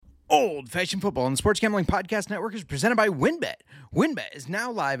Old Fashioned Football on the Sports Gambling Podcast Network is presented by WynnBET. WynnBET is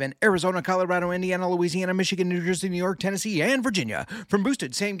now live in Arizona, Colorado, Indiana, Louisiana, Michigan, New Jersey, New York, Tennessee, and Virginia. From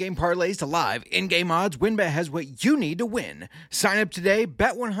boosted same-game parlays to live in-game odds, WynnBET has what you need to win. Sign up today,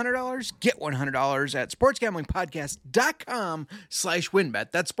 bet $100, get $100 at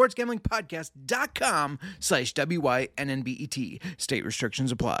sportsgamblingpodcast.com/WynnBET. That's sportsgamblingpodcast.com/WYNNBET. State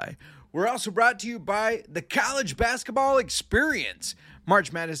restrictions apply. We're also brought to you by the College Basketball Experience.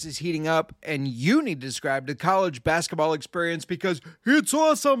 March Madness is heating up, and you need to describe the college basketball experience because it's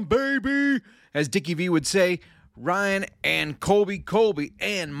awesome, baby. As Dickie V would say, Ryan and Colby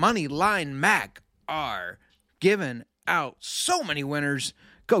and Moneyline Mac are giving out so many winners.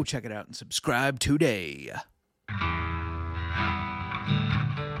 Go check it out and subscribe today.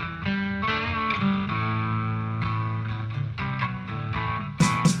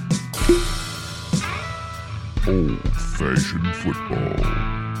 Old-fashioned football.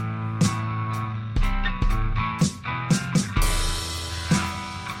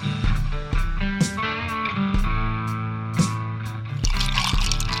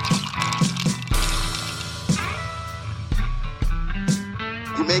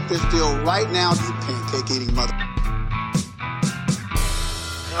 You make this deal right now, you pancake-eating mother.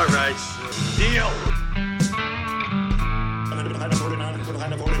 All right, deal.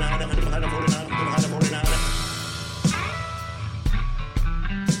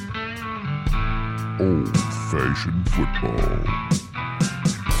 Old-fashioned football.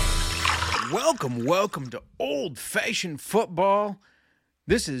 Welcome to Old Fashioned Football.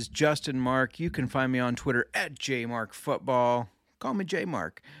 This is Justin Mark. You can find me on Twitter at JMarkFootball. Call me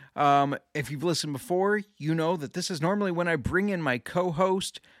JMark. If you've listened before, you know that this is normally when I bring in my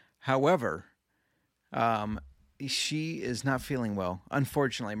co-host. However, she is not feeling well.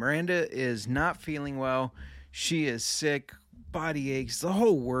 Unfortunately, Miranda is not feeling well. She is sick, body aches, the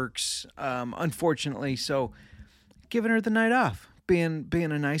whole works. Unfortunately, so giving her the night off. Being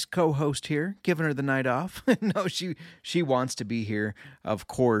a nice co-host here, giving her the night off. No, she wants to be here, of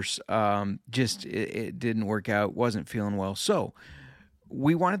course. Just it didn't work out. Wasn't feeling well. So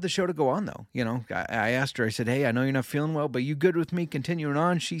we wanted the show to go on, though. You know, I asked her. I said, "Hey, I know you're not feeling well, but you good with me continuing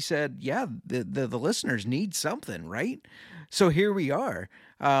on?" She said, "Yeah, the listeners need something, right?" So here we are.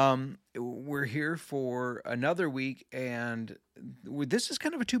 We're here for another week, and this is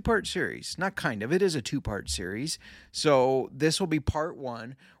kind of a two-part series. Not kind of, it is a two-part series. So this will be part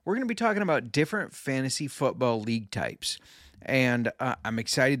one. We're going to be talking about different fantasy football league types. And I'm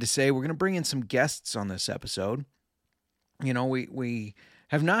excited to say we're going to bring in some guests on this episode. You know, we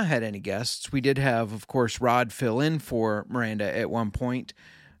have not had any guests. We did have, of course, Rod fill in for Miranda at one point.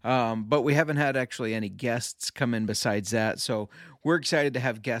 But we haven't had actually any guests come in besides that. So we're excited to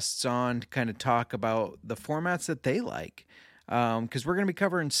have guests on to kind of talk about the formats that they like. Because we're going to be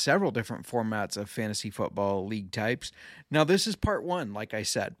covering several different formats of fantasy football league types. Now, this is part one, like I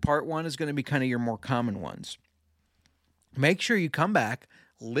said. Part one is going to be kind of your more common ones. Make sure you come back,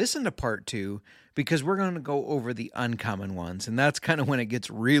 listen to part two, because we're going to go over the uncommon ones. And that's kind of when it gets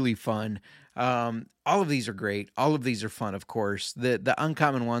really fun. All of these are great. All of these are fun, of course. The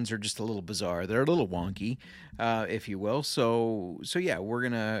uncommon ones are just a little bizarre. They're a little wonky, if you will. So yeah, we're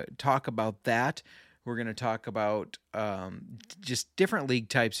going to talk about that. We're going to talk about just different league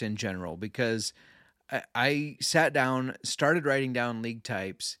types in general, because I sat down, started writing down league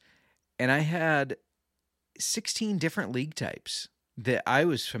types, and I had 16 different league types that I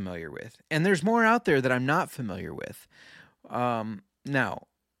was familiar with. And there's more out there that I'm not familiar with. Now,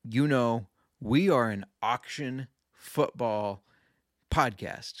 you know, we are an auction football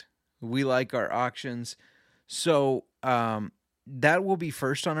podcast. We like our auctions. So that will be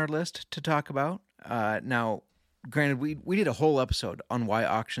first on our list to talk about. Now, granted, we did a whole episode on why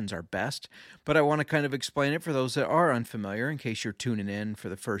auctions are best, but I want to kind of explain it for those that are unfamiliar in case you're tuning in for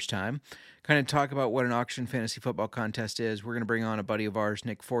the first time. Kind of talk about what an auction fantasy football contest is. We're going to bring on a buddy of ours,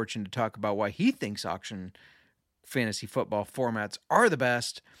 Nick Fortune, to talk about why he thinks auction fantasy football formats are the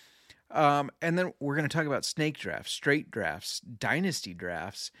best. And then we're going to talk about snake drafts, straight drafts, dynasty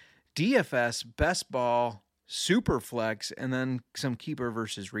drafts, DFS, best ball, super flex, and then some keeper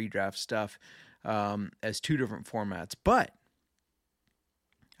versus redraft stuff as two different formats. But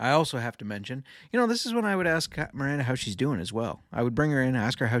I also have to mention, you know, this is when I would ask Miranda how she's doing as well. I would bring her in,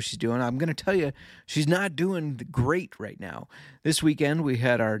 ask her how she's doing. I'm going to tell you, she's not doing great right now. This weekend, we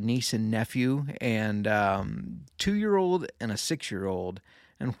had our niece and nephew and 2-year-old and a 6-year-old,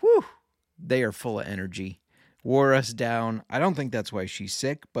 and whew, they are full of energy. Wore us down. I don't think that's why she's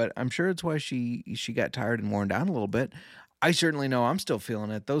sick, but I'm sure it's why she got tired and worn down a little bit. I certainly know I'm still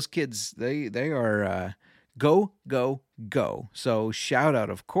feeling it. Those kids, they are Go, go, go. So shout out,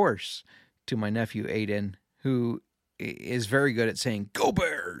 of course, to my nephew, Aiden, who is very good at saying, go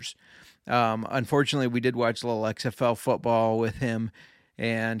Bears. Unfortunately, we did watch a little XFL football with him,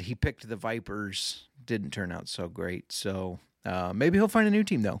 and he picked the Vipers. Didn't turn out so great. So maybe he'll find a new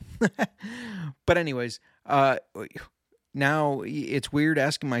team, though. But anyways, now it's weird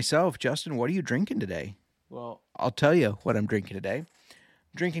asking myself, Justin, what are you drinking today? Well, I'll tell you what I'm drinking today.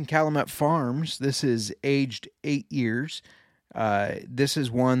 I'm drinking Calumet Farms. This is aged 8 years. This is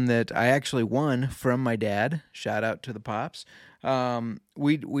one that I actually won from my dad. Shout out to the Pops.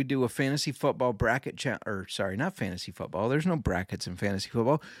 We do a fantasy football bracket not fantasy football. There's no brackets in fantasy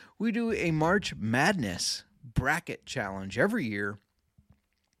football. We do a March Madness bracket challenge every year.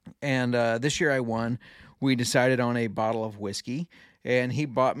 And this year I won. We decided on a bottle of whiskey, and he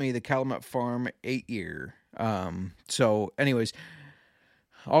bought me the Calumet Farm 8-year. So anyways,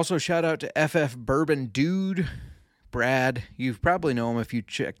 also shout out to FF Bourbon Dude, Brad. You probably know him if you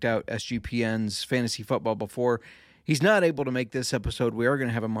checked out SGPN's fantasy football before. He's not able to make this episode. We are going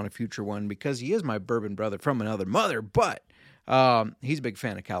to have him on a future one because he is my bourbon brother from another mother, but he's a big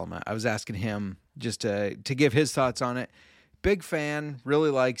fan of Calumet. I was asking him just to give his thoughts on it. Big fan,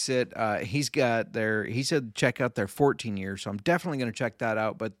 really likes it. He said check out their 14 years, so I'm definitely going to check that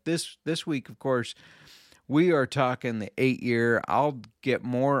out. But this week, of course, we are talking the 8-year. I'll get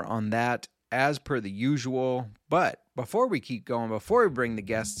more on that as per the usual. But before we keep going, before we bring the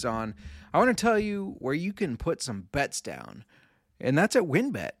guests on, I want to tell you where you can put some bets down. And that's at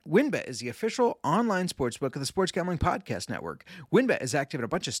WynnBET. WynnBET is the official online sportsbook of the Sports Gambling Podcast Network. WynnBET is active in a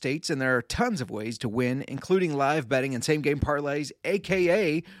bunch of states, and there are tons of ways to win, including live betting and same-game parlays,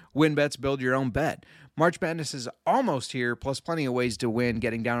 a.k.a. WynnBET's Build Your Own Bet. March Madness is almost here, plus plenty of ways to win,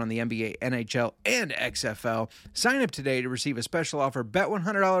 getting down on the NBA, NHL, and XFL. Sign up today to receive a special offer. Bet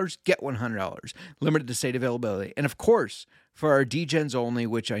 $100, get $100. Limited to state availability. And of course, for our D-Gens only,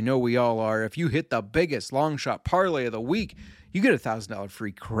 which I know we all are, if you hit the biggest long shot parlay of the week, you get a $1,000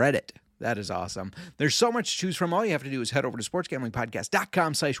 free credit. That is awesome. There's so much to choose from. All you have to do is head over to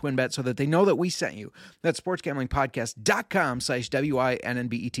sportsgamblingpodcast.com/WynnBET so that they know that we sent you. That's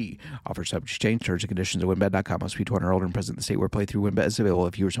sportsgamblingpodcast.com/WYNNBET. Offer subject to change. Terms and conditions at WynnBET.com. Must be 21 or older and present in the state where playthrough WynnBET is available.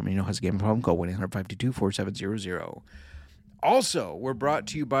 If you or someone you know has a gambling problem, call 1-800-522-4700. Also, we're brought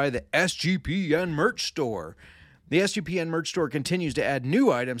to you by the SGPN Merch Store. The SGPN Merch Store continues to add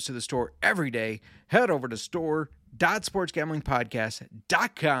new items to the store every day. Head over to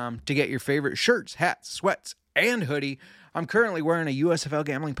store.sportsgamblingpodcast.com to get your favorite shirts, hats, sweats, and hoodie. I'm currently wearing a USFL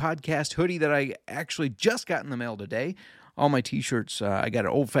Gambling Podcast hoodie that I actually just got in the mail today. All my t-shirts, I got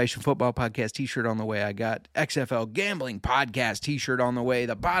an Old Fashioned Football Podcast t-shirt on the way. I got XFL Gambling Podcast t-shirt on the way.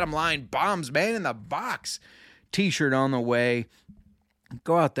 The Bottom Line Bombs Man in the Box t-shirt on the way.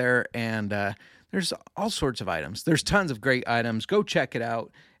 Go out there and there's all sorts of items. There's tons of great items. Go check it out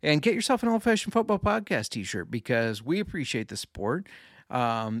and get yourself an Old Fashioned Football Podcast t-shirt because we appreciate the sport.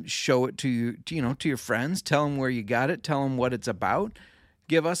 Show it to your friends. Tell them where you got it. Tell them what it's about.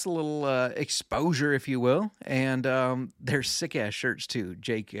 Give us a little exposure, if you will. And they're sick-ass shirts, too.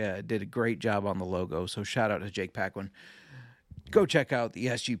 Jake did a great job on the logo, so shout out to Jake Paquin. Go check out the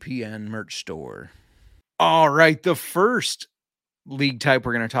SGPN merch store. All right, the first league type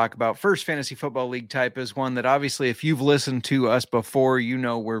we're going to talk about, first fantasy football league type, is one that obviously if you've listened to us before, you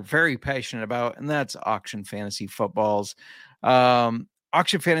know we're very passionate about, and that's auction fantasy footballs.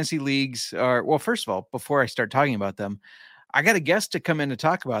 Auction fantasy leagues are, well, first of all, before I start talking about them, I got a guest to come in to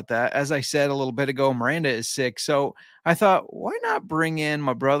talk about that. As I said a little bit ago, Miranda is sick, so I thought, why not bring in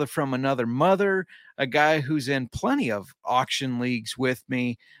my brother from another mother, a guy who's in plenty of auction leagues with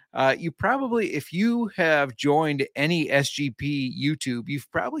me. You probably, if you have joined any SGP YouTube, you've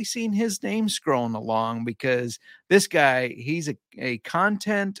probably seen his name scrolling along because this guy, he's a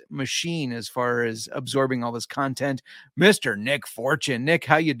content machine as far as absorbing all this content. Mr. Nick Fortune. Nick,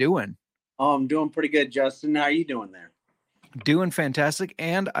 how you doing? Oh, I'm doing pretty good, Justin. How are you doing there? Doing fantastic.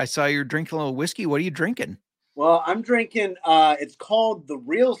 And I saw you're drinking a little whiskey. What are you drinking? Well, I'm drinking, it's called The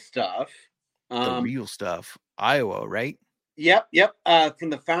Real Stuff. The Real Stuff. Iowa, right? Yep. From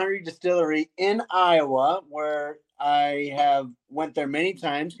the Foundry Distillery in Iowa, where I have went there many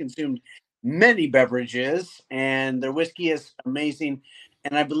times, consumed many beverages, and their whiskey is amazing.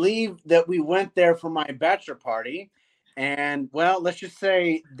 And I believe that we went there for my bachelor party. And, well, let's just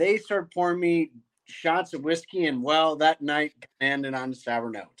say they started pouring me shots of whiskey, and, well, that night ended on a sour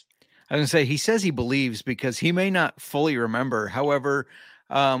note. I was going to say, he says he believes because he may not fully remember. However,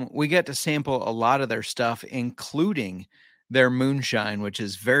 we get to sample a lot of their stuff, including their moonshine, which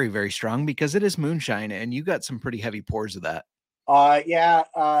is very, very strong because it is moonshine, and you got some pretty heavy pours of that.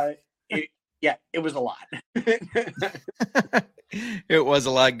 Yeah, it was a lot. It was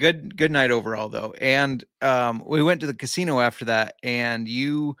a lot. Good night overall, though. And we went to the casino after that, and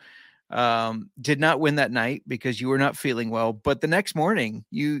you did not win that night because you were not feeling well. But the next morning,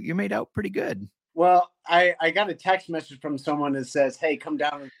 you made out pretty good. Well, I got a text message from someone that says, "Hey, come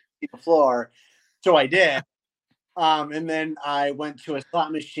down and see the floor." So I did. And then I went to a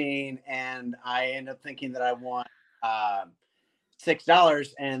slot machine, and I ended up thinking that I won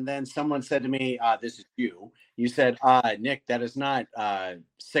 $6. And then someone said to me, "This is you." You said, "Nick, that is not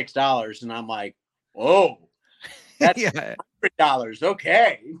 $6." And I'm like, "Oh, that's Yeah. $100.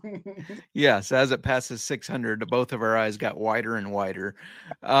 Okay." Yes, as it passes 600, both of our eyes got wider and wider.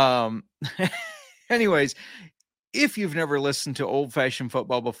 Anyways, if you've never listened to Old Fashioned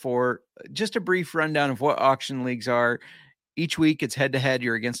Football before, just a brief rundown of what auction leagues are. Each week it's head to head.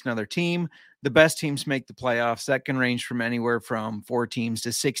 You're against another team. The best teams make the playoffs. That can range from anywhere from 4 teams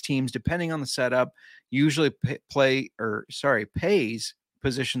to 6 teams, depending on the setup. Usually pays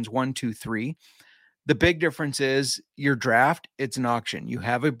positions 1, 2, 3. The big difference is your draft. It's an auction. You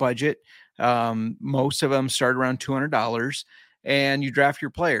have a budget. Most of them start around $200, and you draft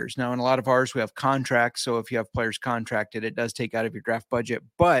your players. Now, in a lot of ours, we have contracts. So if you have players contracted, it does take out of your draft budget.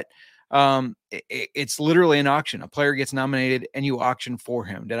 But it's literally an auction. A player gets nominated, and you auction for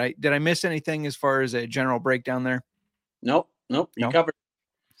him. Did I miss anything as far as a general breakdown there? Nope. You covered.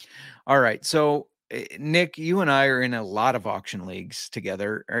 All right. So Nick, you and I are in a lot of auction leagues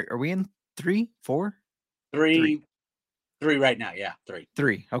together. Are we in 3, 4? 3 right now. Yeah, 3.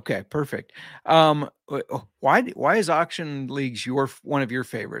 3. Okay, perfect. Why is auction leagues one of your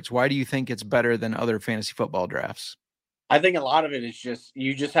favorites? Why do you think it's better than other fantasy football drafts? I think a lot of it is just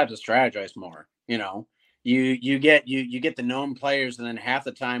you just have to strategize more. You know, you get the known players, and then half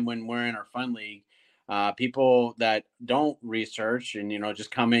the time when we're in our fun league, people that don't research and just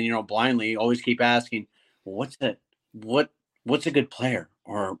come in blindly always keep asking, well, what's a good player,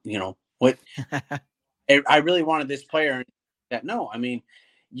 or what. I really wanted this player. That no, I mean,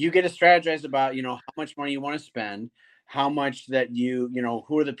 you get to strategize about how much money you want to spend, how much that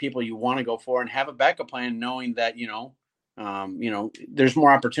who are the people you want to go for, and have a backup plan, knowing that there's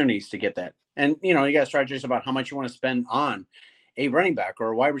more opportunities to get that. And you got to strategize about how much you want to spend on a running back or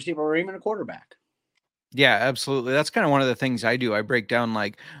a wide receiver or even a quarterback. Yeah, absolutely. That's kind of one of the things I do. I break down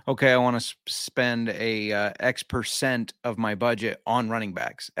like, okay, I want to spend a X% of my budget on running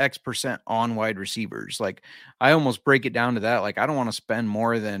backs, X% on wide receivers. Like I almost break it down to that. Like I don't want to spend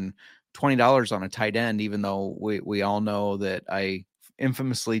more than $20 on a tight end, even though we all know that I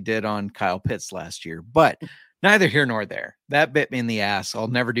infamously did on Kyle Pitts last year. But neither here nor there. That bit me in the ass. I'll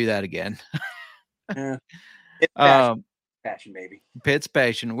never do that again. It's passion, baby. Pitt's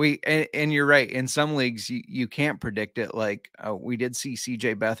passion. And you're right. In some leagues, you can't predict it. Like we did see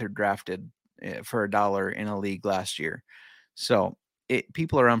CJ Beathard drafted for $1 in a league last year. So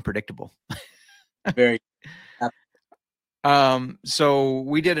people are unpredictable. Very. So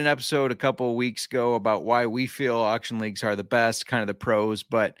we did an episode a couple of weeks ago about why we feel auction leagues are the best, kind of the pros.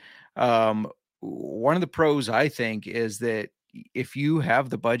 But one of the pros, I think, is that if you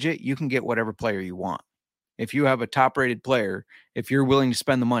have the budget, you can get whatever player you want. If you have a top rated player, if you're willing to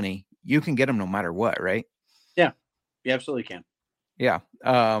spend the money, you can get them no matter what, right? Yeah, you absolutely can. Yeah.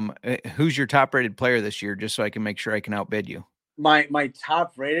 Who's your top rated player this year? Just so I can make sure I can outbid you. My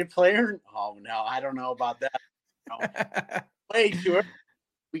top rated player? Oh no, I don't know about that. No. Way too early.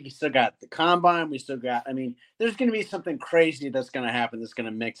 We still got the combine. We still got, there's going to be something crazy that's going to happen that's going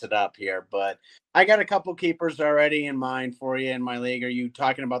to mix it up here. But I got a couple keepers already in mind for you in my league. Are you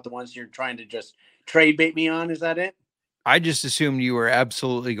talking about the ones you're trying to just trade bait me on? Is that it? I just assumed you were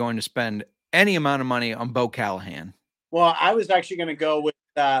absolutely going to spend any amount of money on Bo Callahan. Well, I was actually going to go with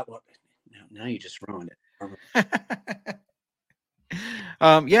now you just ruined it.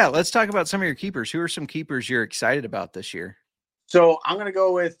 Yeah, let's talk about some of your keepers. Who are some keepers you're excited about this year? So I'm going to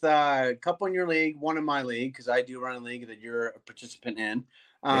go with a couple in your league, one in my league, because I do run a league that you're a participant in.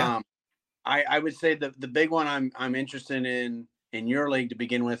 I would say the big one I'm interested in your league to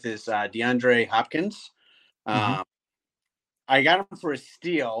begin with is DeAndre Hopkins. I got him for a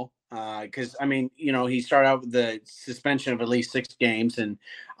steal because, he started out with the suspension of at least 6 games, and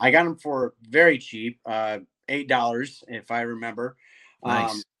I got him for very cheap, $8, if I remember.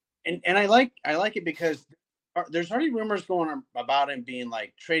 Nice. And I like it because there's already rumors going on about him being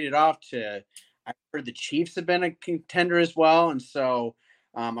like traded off to, I heard the Chiefs have been a contender as well. And so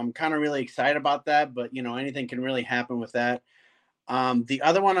I'm kind of really excited about that, but anything can really happen with that. The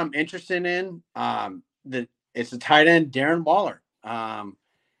other one I'm interested in, it's a tight end, Darren Waller.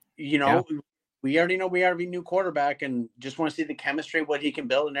 We already know we have a new quarterback and just want to see the chemistry, what he can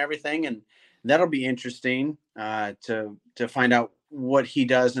build and everything. And that'll be interesting to find out what he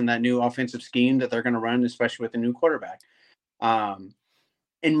does in that new offensive scheme that they're going to run, especially with the new quarterback.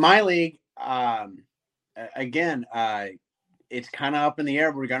 In my league, again, it's kind of up in the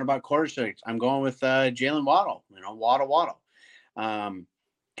air regarding about quarterbacks. I'm going with Jalen Waddle. Waddle.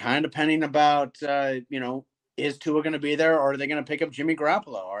 Kind of depending about is Tua going to be there, or are they going to pick up Jimmy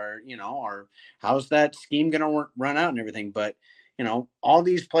Garoppolo, or how's that scheme going to run out and everything? But all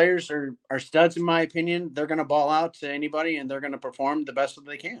these players are studs in my opinion. They're going to ball out to anybody, and they're going to perform the best that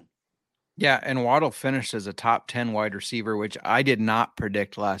they can. Yeah, and Waddle finished as a top 10 wide receiver, which I did not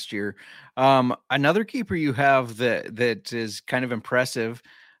predict last year. Another keeper you have that is kind of impressive.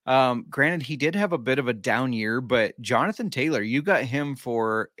 Granted, he did have a bit of a down year, but Jonathan Taylor, you got him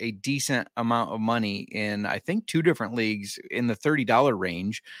for a decent amount of money in, I think, 2 different leagues in the $30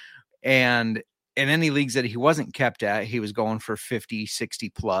 range. And in any leagues that he wasn't kept at, he was going for 50, 60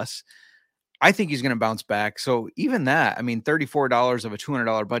 plus. I think he's going to bounce back. So even that, I mean, $34 of a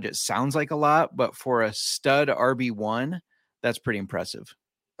 $200 budget sounds like a lot, but for a stud RB1, that's pretty impressive.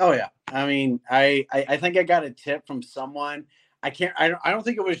 Oh yeah. I mean, I think I got a tip from someone. I don't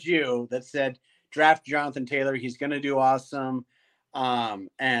think it was you that said draft Jonathan Taylor. He's going to do awesome. And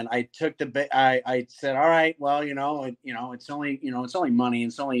I took I said, all right, well, it's only money.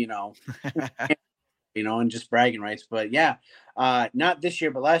 It's only, and just bragging rights. But yeah, not this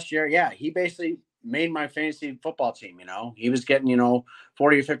year, but last year. Yeah. He basically made my fantasy football team. He was getting,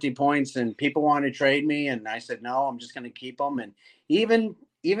 40 or 50 points, and people wanted to trade me. And I said, no, I'm just going to keep him. And even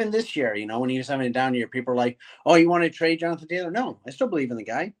this year, when he was having a down year, people are like, oh, you want to trade Jonathan Taylor? No, I still believe in the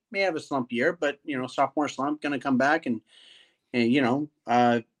guy. May have a slump year, but, sophomore slump, going to come back and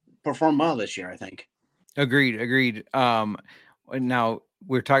perform well this year, I think. Agreed. Now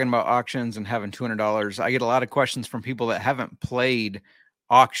we're talking about auctions and having $200. I get a lot of questions from people that haven't played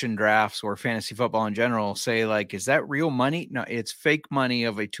auction drafts or fantasy football in general, say like, is that real money? No, it's fake money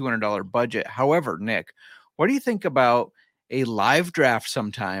of a $200 budget. However, Nick, what do you think about a live draft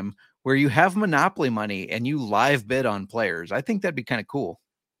sometime where you have monopoly money and you live bid on players? I think that'd be kind of cool.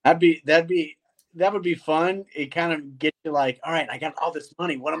 That would be fun. It kind of gets you like, all right, I got all this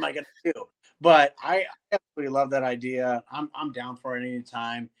money. What am I going to do? But I absolutely love that idea. I'm down for it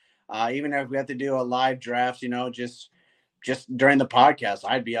anytime. Even if we have to do a live draft, just during the podcast,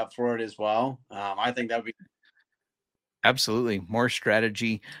 I'd be up for it as well. I think that would be absolutely more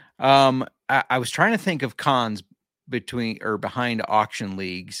strategy. I was trying to think of cons behind auction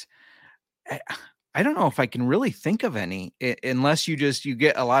leagues. I don't know if I can really think of any unless you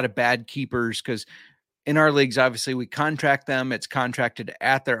get a lot of bad keepers, because in our leagues, obviously we contract them. It's contracted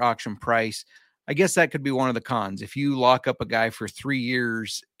at their auction price. I guess that could be one of the cons. If you lock up a guy for 3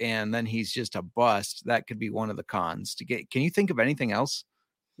 years and then he's just a bust, that could be one of the cons to get. Can you think of anything else?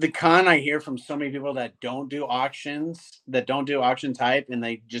 The con I hear from so many people that don't do auction type, and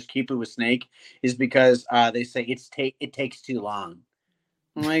they just keep it with Snake, is because they say it takes too long.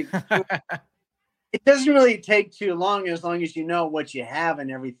 I'm like, it doesn't really take too long as you know what you have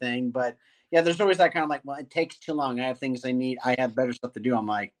and everything. But yeah, there's always that kind of like, well, it takes too long. I have things I need. I have better stuff to do. I'm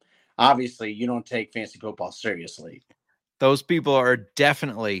like, obviously, you don't take fantasy football seriously. Those people are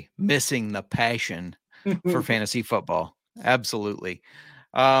definitely missing the passion for fantasy football. Absolutely.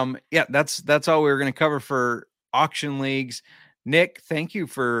 Yeah, that's all we were going to cover for auction leagues. Nick, thank you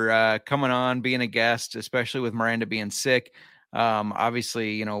for coming on, being a guest, especially with Miranda being sick.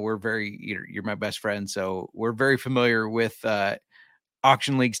 Obviously, you're my best friend, so we're very familiar with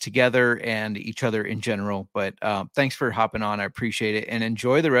auction leagues together and each other in general. But thanks for hopping on. I appreciate it, and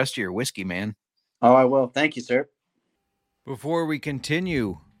enjoy the rest of your whiskey, man. Oh, I will. Thank you, sir. Before we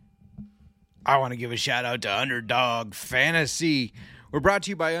continue, I want to give a shout out to Underdog Fantasy. We're brought to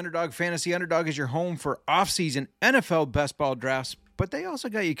you by Underdog Fantasy. Underdog is your home for off-season NFL best ball drafts, but they also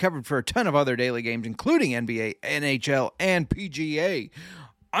got you covered for a ton of other daily games, including NBA, NHL, and PGA.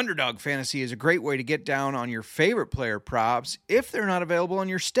 Underdog Fantasy is a great way to get down on your favorite player props if they're not available in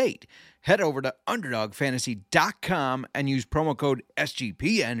your state. Head over to UnderdogFantasy.com and use promo code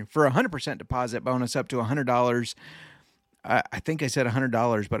SGPN for a 100% deposit bonus up to $100. I think I said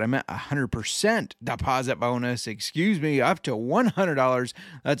 $100, but I meant 100% deposit bonus. Excuse me, up to $100.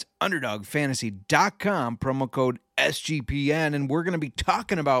 That's UnderdogFantasy.com, promo code SGPN. And we're going to be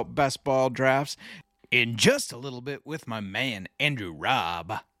talking about best ball drafts in just a little bit with my man, Andrew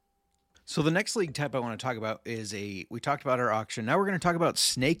Robb. So the next league type I want to talk about is we talked about our auction. Now we're going to talk about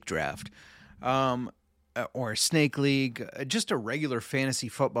snake draft, or a snake league, just a regular fantasy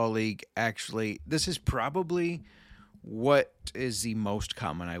football league. Actually, this is probably what is the most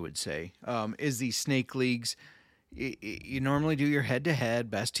common, I would say, is these snake leagues. you normally do your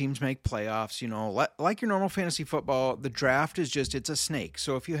head-to-head, best teams make playoffs, like your normal fantasy football. The draft is just, it's a snake.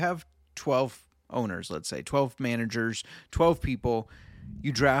 So if you have 12 owners, let's say 12 managers, 12 people,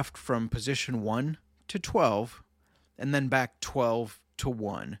 you draft from position 1 to 12 and then back 12 to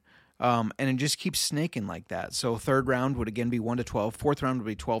 1. And it just keeps snaking like that. So third round would again be 1 to 12. Fourth round would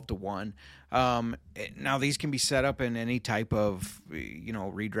be 12 to 1. Now these can be set up in any type of,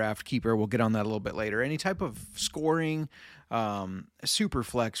 redraft keeper. We'll get on that a little bit later. Any type of scoring, super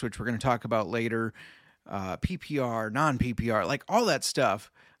flex, which we're going to talk about later, PPR, non-PPR, like all that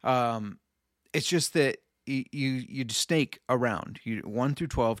stuff. It's just that you snake around. 1 through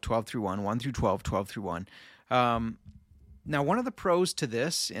 12, 12 through 1, 1 through 12, 12 through 1. Now, one of the pros to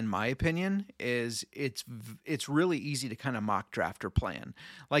this, in my opinion, is it's really easy to kind of mock draft or plan.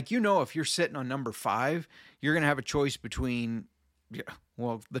 Like, if you're sitting on number 5, you're going to have a choice between,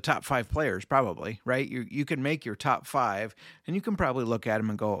 the top 5 players probably, right? You can make your top 5, and you can probably look at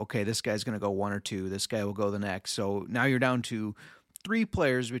them and go, okay, this guy's going to go 1 or 2. This guy will go the next. So now you're down to 3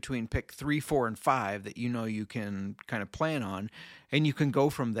 players between pick 3, 4, and 5 that you can kind of plan on, and you can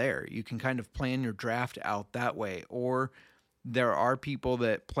go from there. You can kind of plan your draft out that way. Or there are people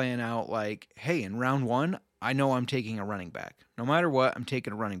that plan out like, hey, in round 1, I know I'm taking a running back. No matter what, I'm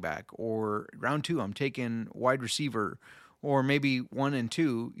taking a running back. Or round 2, I'm taking wide receiver. Or maybe 1 and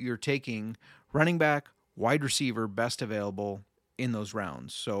 2, you're taking running back, wide receiver, best available in those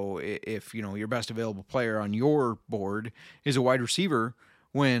rounds. So if, your best available player on your board is a wide receiver,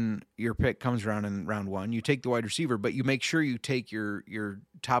 when your pick comes around in round 1, you take the wide receiver, but you make sure you take your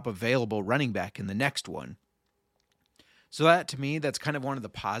top available running back in the next one. So that, to me, that's kind of one of the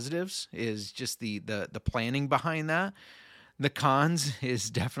positives, is just the planning behind that. The cons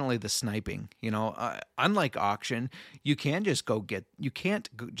is definitely the sniping. Unlike auction, you can't just go get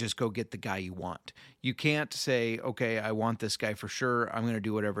the guy you want. You can't say, okay, I want this guy for sure, I'm going to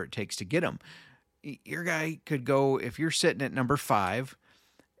do whatever it takes to get him. Your guy could go, if you're sitting at number 5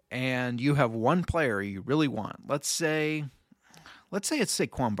 and you have one player you really want. Let's say it's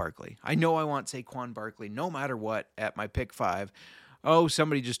Saquon Barkley. I know I want Saquon Barkley no matter what at my pick 5. Oh,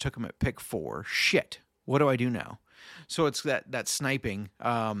 somebody just took him at pick 4. Shit. What do I do now? So it's that sniping.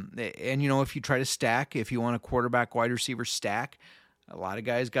 And, if you try to stack, if you want a quarterback, wide receiver stack, a lot of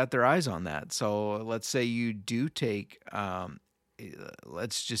guys got their eyes on that. So let's say you do take,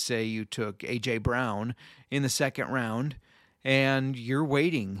 let's just say you took A.J. Brown in the second round, and you're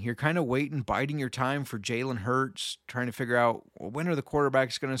waiting. You're kind of waiting, biding your time for Jalen Hurts, trying to figure out, when are the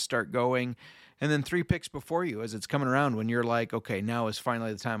quarterbacks going to start going? And then 3 picks before you, as it's coming around, when you're like, okay, now is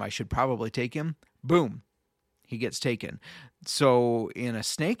finally the time I should probably take him. Boom, he gets taken. So in a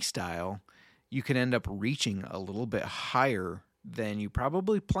snake style, you can end up reaching a little bit higher than you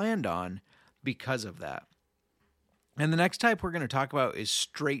probably planned on because of that. And the next type we're going to talk about is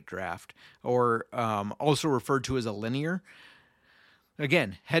straight draft, or also referred to as a linear.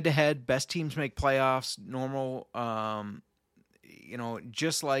 Again, head-to-head, best teams make playoffs, normal,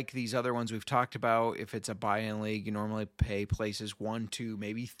 just like these other ones we've talked about. If it's a buy-in league, you normally pay places 1, 2,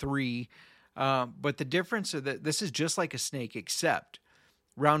 maybe 3. But the difference is that this is just like a snake, except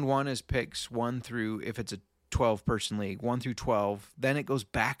round 1 is picks 1 through, if it's a 12-person league, 1 through 12. Then it goes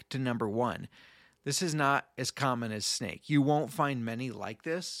back to number 1. This is not as common as snake. You won't find many like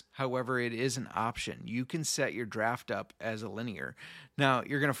this. However, it is an option. You can set your draft up as a linear. Now,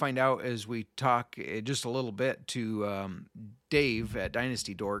 you're going to find out as we talk just a little bit to Dave at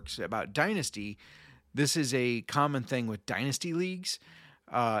Dynasty Dorks about Dynasty. This is a common thing with Dynasty leagues.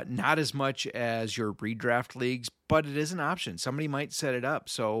 Not as much as your redraft leagues, but it is an option. Somebody might set it up,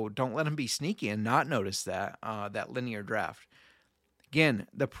 so don't let them be sneaky and not notice that linear draft. Again,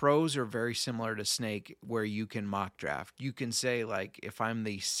 the pros are very similar to snake, where you can mock draft. You can say, like, if I'm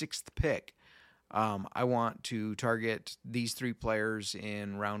the 6th pick, I want to target these 3 players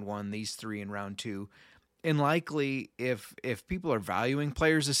in round 1, these 3 in round 2. And likely, if people are valuing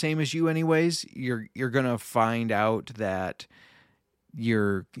players the same as you anyways, you're going to find out that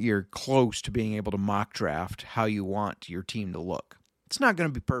you're close to being able to mock draft how you want your team to look. It's not going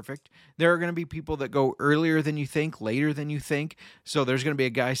to be perfect. There are going to be people that go earlier than you think, later than you think. So there's going to be a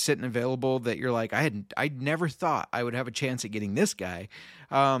guy sitting available that you're like, I never thought I would have a chance at getting this guy,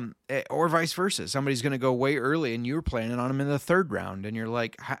 or vice versa. Somebody's going to go way early and you were planning on him in the 3rd round, and you're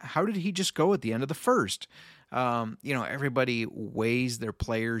like, how did he just go at the end of the 1st? Everybody weighs their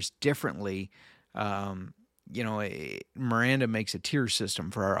players differently. Miranda makes a tier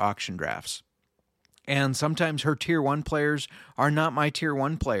system for our auction drafts. And sometimes her tier 1 players are not my tier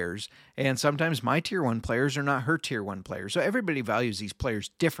 1 players. And sometimes my tier 1 players are not her tier 1 players. So everybody values these players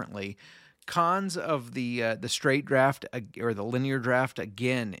differently Cons of the straight draft or the linear draft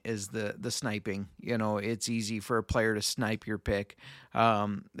again is the sniping. It's easy for a player to snipe your pick.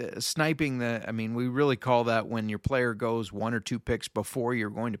 Sniping we really call that when your player goes 1 or 2 picks before you're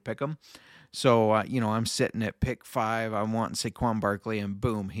going to pick them. So I'm sitting at pick 5. I'm wanting Saquon Barkley, and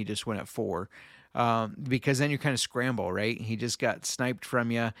boom, he just went at 4. Because then you kind of scramble, right? He just got sniped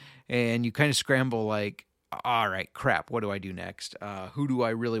from you, and you kind of scramble like, all right, crap, what do I do next? Who do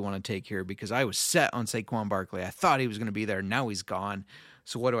I really want to take here? Because I was set on Saquon Barkley. I thought he was going to be there. Now he's gone.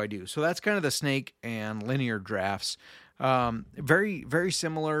 So what do I do? So that's kind of the snake and linear drafts. Very, very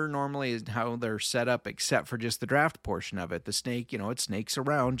similar normally is how they're set up, except for just the draft portion of it. The snake, it snakes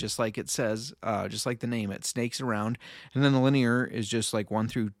around, just like it says, just like the name, it snakes around. And then the linear is just like 1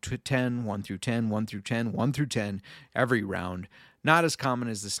 through 10, 1 through 10, 1 through 10, 1 through 10, every round. Not as common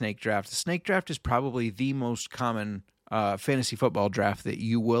as the snake draft. The snake draft is probably the most common fantasy football draft that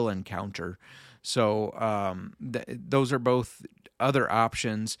you will encounter. So those are both other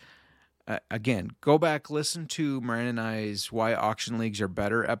options. Again, go back, listen to Miranda and I's Why Auction Leagues Are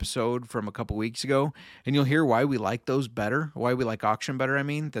Better episode from a couple weeks ago, and you'll hear why we like those better, why we like auction better,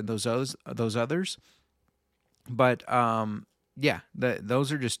 than those others. But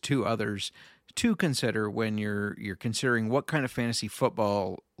those are just 2 others to consider when you're considering what kind of fantasy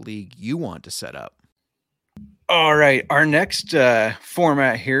football league you want to set up. All right, our next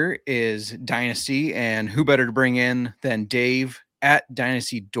format here is Dynasty, and who better to bring in than Dave at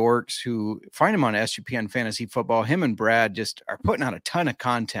Dynasty Dorks, who find him on SGPN Fantasy Football. Him and Brad just are putting out a ton of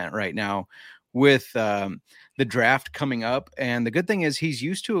content right now with the draft coming up. And the good thing is he's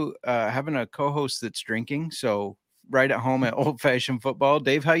used to having a co-host that's drinking. So right at home at Old Fashioned Football.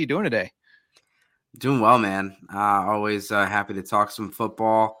 Dave, how you doing today? Doing well, man. Always happy to talk some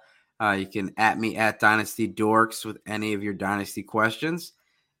football. You can at me at Dynasty Dorks with any of your Dynasty questions.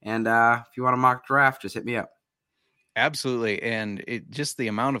 And if you want a mock draft, just hit me up. Absolutely. And just the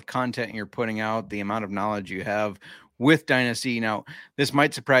amount of content you're putting out, the amount of knowledge you have with Dynasty. Now, this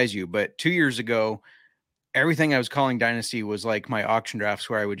might surprise you, but 2 years ago, everything I was calling Dynasty was like my auction drafts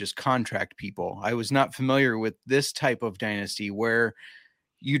where I would just contract people. I was not familiar with this type of Dynasty where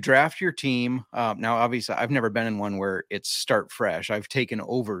you draft your team. Now, obviously, I've never been in one where it's start fresh. I've taken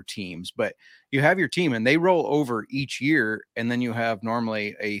over teams, but you have your team and they roll over each year. And then you have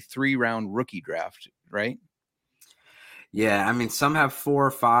normally a 3-round rookie draft, right? Yeah, some have 4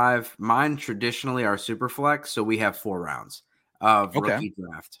 or 5. Mine traditionally are super flex, so we have 4 rounds of rookie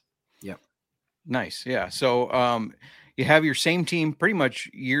draft. Yep. Nice. Yeah. So you have your same team pretty much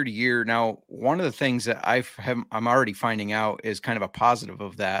year to year. Now, one of the things that I'm already finding out is kind of a positive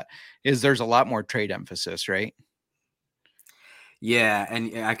of that is there's a lot more trade emphasis, right? Yeah,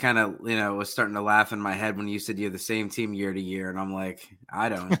 and I kind of, was starting to laugh in my head when you said you have the same team year to year, and I'm like, I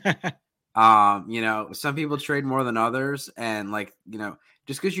don't. Some people trade more than others, and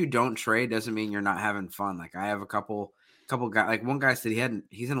just because you don't trade doesn't mean you're not having fun. Like I have a couple guys, like one guy said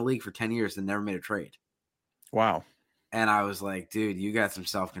he's in a league for 10 years and never made a trade. Wow. And I was like, dude, you got some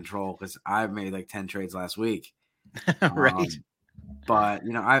self-control because I made like 10 trades last week. Right. But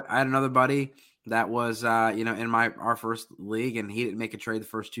I had another buddy that was, in our first league, and he didn't make a trade the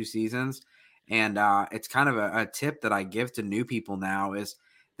first 2 seasons. And it's kind of a tip that I give to new people now is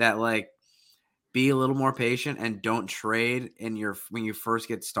that be a little more patient and don't trade when you first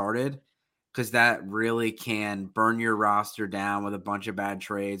get started, because that really can burn your roster down with a bunch of bad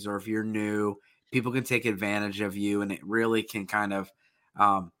trades. Or if you're new, people can take advantage of you, and it really can kind of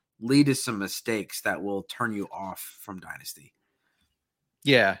lead to some mistakes that will turn you off from Dynasty.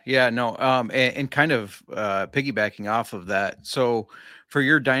 Yeah, no, and kind of piggybacking off of that. So for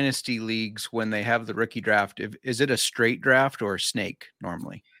your Dynasty leagues, when they have the rookie draft, is it a straight draft or a snake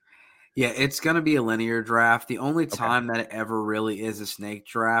normally? Yeah, it's going to be a linear draft. The only time that it ever really is a snake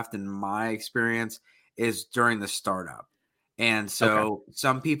draft, in my experience, is during the startup. And so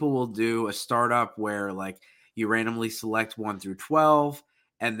some people will do a startup where you randomly select 1 through 12,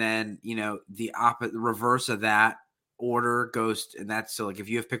 and then, the reverse of that order goes, and that's so if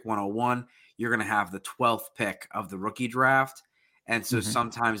you have pick 101, you're going to have the 12th pick of the rookie draft. And so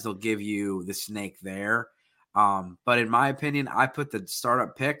sometimes they'll give you the snake there. But in my opinion, I put the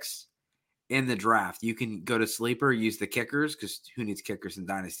startup picks in the draft. You can go to sleeper, use the kickers, because who needs kickers in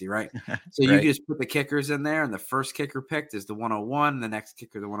Dynasty, right? So you just put the kickers in there, and the first kicker picked is the 101, the next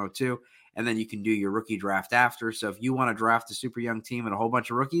kicker the 102, and then you can do your rookie draft after. So if you want to draft a super young team and a whole bunch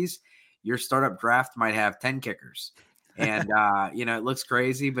of rookies, your startup draft might have 10 kickers. And it looks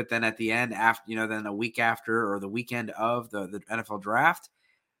crazy, but then at the end, after then a week after or the weekend of the NFL draft,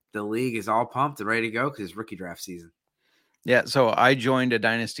 the league is all pumped and ready to go because it's rookie draft season. Yeah, so I joined a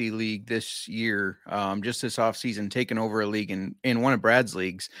dynasty league this year, just this off season, taking over a league in one of Brad's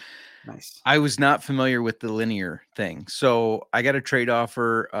leagues. Nice. I was not familiar with the linear thing, so I got a trade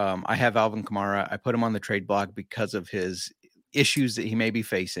offer. I have Alvin Kamara. I put him on the trade block because of his issues that he may be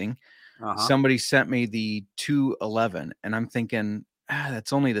facing. Somebody sent me the 211, and I'm thinking,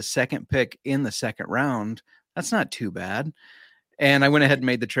 that's only the second pick in the second round. That's not too bad. And I went ahead and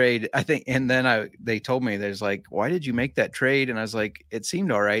made the trade, I think. And then they told me, there's like, why did you make that trade? And I was like, it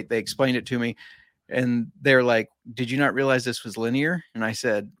seemed all right. They explained it to me. And they're like, did you not realize this was linear? And I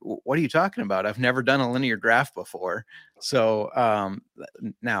said, what are you talking about? I've never done a linear draft before. So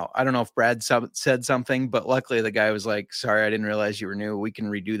now I don't know if Brad said something, but luckily the guy was like, sorry, I didn't realize you were new. We can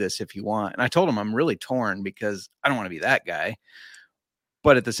redo this if you want. And I told him I'm really torn because I don't want to be that guy.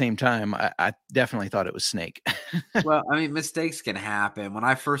 But at the same time, I definitely thought it was Snake. Well, I mean, mistakes can happen. When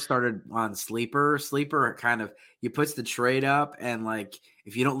I first started on Sleeper kind of, you puts the trade up, and like,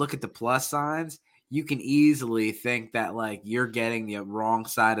 if you don't look at the plus signs, you can easily think that like you're getting the wrong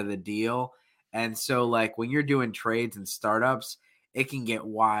side of the deal. And so like when you're doing trades and startups, it can get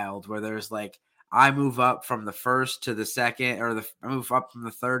wild where there's like, I move up from the first to the second, or I move up from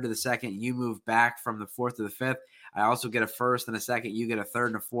the third to the second. You move back from the fourth to the fifth. I also get a first and a second. You get a third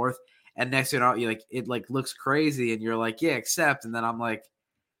and a fourth. And next thing you know, it like looks crazy, and you're like, yeah, accept. And then I'm like,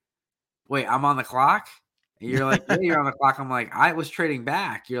 wait, I'm on the clock. And you're like, yeah, you're on the clock. I'm like, I was trading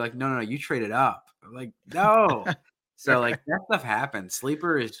back. You're like, no, you traded up. I'm like, no. So like that stuff happens.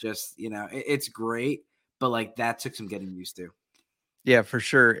 Sleeper is just, it's great, but like that took some getting used to. Yeah, for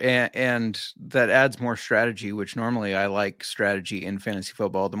sure. And that adds more strategy, which normally I like strategy in fantasy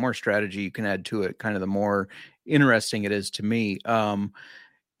football. The more strategy you can add to it, kind of the more interesting it is to me.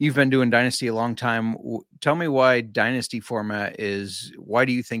 You've been doing Dynasty a long time. Tell me why Dynasty format why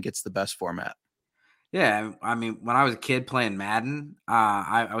do you think it's the best format? Yeah, I mean, when I was a kid playing Madden,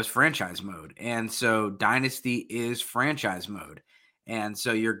 I was franchise mode. And so Dynasty is franchise mode. And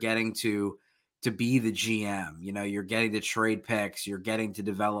so you're getting to be the GM, you're getting to trade picks, you're getting to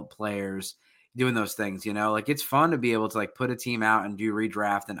develop players, doing those things, like it's fun to be able to like put a team out and do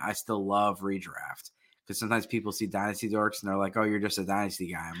redraft. And I still love redraft because sometimes people see Dynasty dorks and they're like, oh, you're just a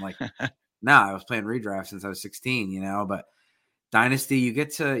Dynasty guy. I'm like, nah, I was playing redraft since I was 16, but Dynasty, you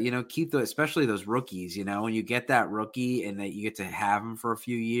get to, keep especially those rookies, when you get that rookie and that you get to have them for a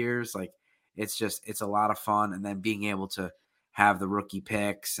few years, like it's a lot of fun. And then being able to have the rookie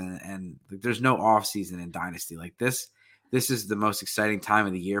picks and there's no off season in Dynasty. Like this is the most exciting time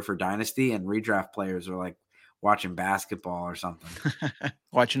of the year for Dynasty, and redraft players are like watching basketball or something.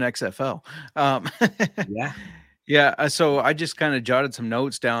 Watching XFL. Yeah. Yeah. So I just kind of jotted some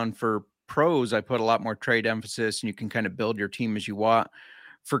notes down for pros. I put a lot more trade emphasis, and you can kind of build your team as you want.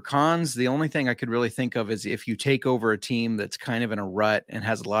 For cons, the only thing I could really think of is if you take over a team that's kind of in a rut and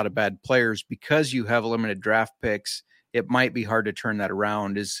has a lot of bad players, because you have limited draft picks, it might be hard to turn that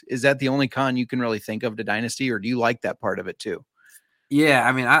around. Is that the only con you can really think of to Dynasty, or do you like that part of it too? Yeah,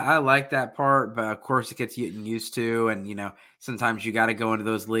 I mean, I like that part, but of course it gets getting used to. And, sometimes you got to go into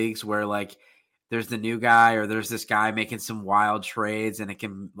those leagues where like there's the new guy or there's this guy making some wild trades, and it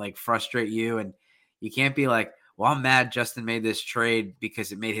can like frustrate you. And you can't be like, well, I'm mad Justin made this trade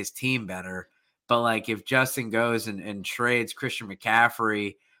because it made his team better. But like if Justin goes and trades Christian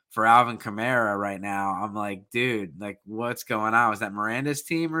McCaffrey for Alvin Kamara right now, I'm like, dude, like what's going on? Was that Miranda's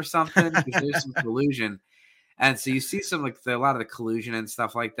team or something? Because there's some collusion. And so you see some like a lot of the collusion and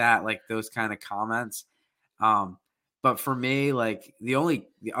stuff like that, like those kind of comments. But for me, like the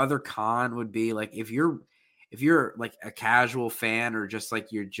other con would be like if you're like a casual fan or just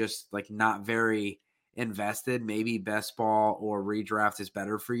like you're just like not very invested, maybe best ball or redraft is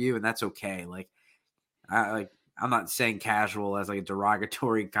better for you, and that's okay. Like I'm not saying casual as like a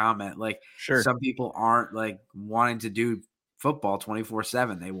derogatory comment. Like sure, some people aren't like wanting to do football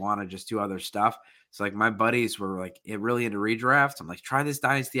 24/7. They want to just do other stuff. So like my buddies were like really into redrafts. I'm like, try this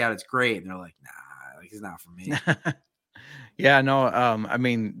Dynasty out. It's great. And they're like, nah, like it's not for me. Yeah, no. I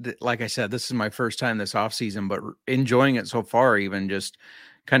mean, like I said, this is my first time this off season, but enjoying it so far, even just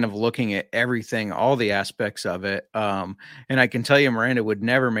kind of looking at everything, all the aspects of it. And I can tell you, Miranda would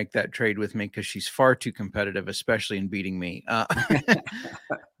never make that trade with me because she's far too competitive, especially in beating me.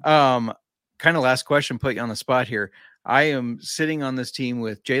 Kind of last question, put you on the spot here. I am sitting on this team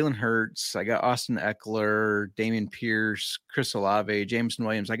with Jalen Hurts. I got Austin Eckler, Damian Pierce, Chris Olave, Jameson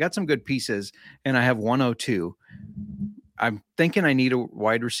Williams. I got some good pieces, and I have 102. I'm thinking I need a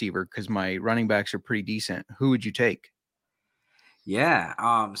wide receiver because my running backs are pretty decent. Who would you take? Yeah.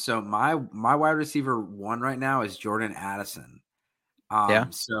 So my wide receiver one right now is Jordan Addison. Yeah.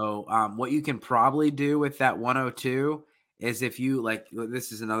 So what you can probably do with that 102 is if you like,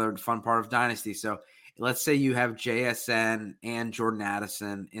 this is another fun part of Dynasty. So let's say you have JSN and Jordan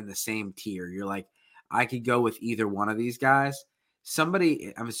Addison in the same tier. You're like, I could go with either one of these guys.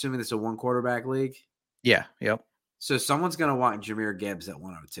 Somebody, I'm assuming this is a 1 quarterback league. Yeah. Yep. So someone's going to want Jahmyr Gibbs at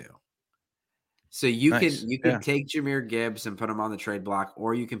 102. So you can take Jahmyr Gibbs and put him on the trade block,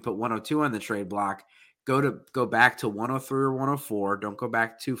 or you can put 102 on the trade block, go back to 103 or 104. Don't go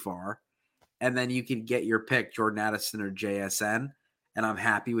back too far. And then you can get your pick, Jordan Addison or JSN. And I'm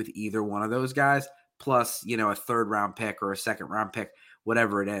happy with either one of those guys, plus, a 3rd round pick or a 2nd round pick,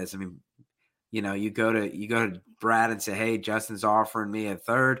 whatever it is. I mean, you go to Brad and say, hey, Justin's offering me a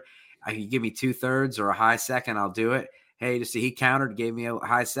 3rd. You give me 2 thirds or a high 2nd, I'll do it. Hey, just he countered, gave me a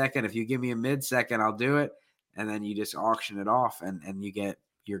high 2nd. If you give me a mid 2nd, I'll do it. And then you just auction it off and you get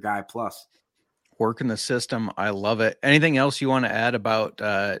your guy plus. Working the system. I love it. Anything else you want to add about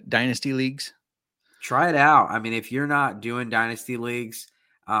dynasty leagues? Try it out. I mean, if you're not doing dynasty leagues,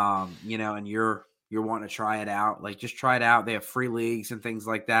 and you're wanting to try it out, like just try it out. They have free leagues and things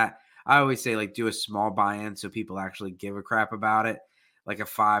like that. I always say like do a small buy-in so people actually give a crap about it, like a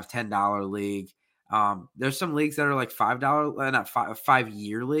 $5-10 league. There's some leagues that are like $5, not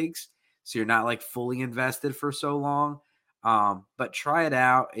 5-year leagues. So you're not like fully invested for so long. But try it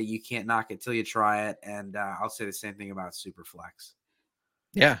out. You can't knock it till you try it. And I'll say the same thing about Superflex.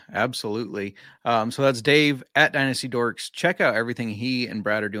 Yeah, absolutely. So that's Dave at Dynasty Dorks. Check out everything he and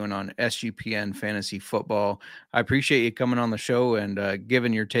Brad are doing on SGPN Fantasy Football. I appreciate you coming on the show and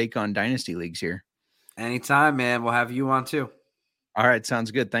giving your take on Dynasty Leagues here. Anytime, man. We'll have you on too. All right.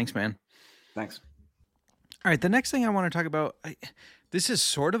 Sounds good. Thanks, man. Thanks. All right. The next thing I want to talk about, this is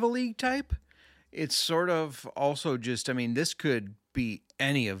sort of a league type. It's sort of also just, this could be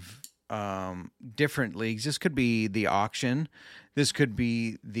any of different leagues. This could be the auction. This could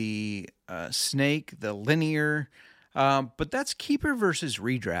be the snake, the linear, but that's keeper versus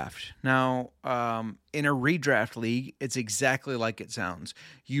redraft. Now, in a redraft league, it's exactly like it sounds.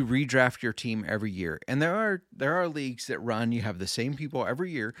 You redraft your team every year, and there are leagues that run. You have the same people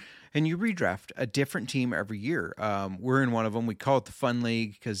every year, and you redraft a different team every year. We're in one of them. We call it the Fun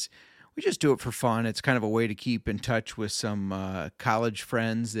League because we just do it for fun. It's kind of a way to keep in touch with some college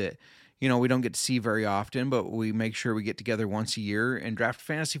friends that we don't get to see very often, but we make sure we get together once a year and draft a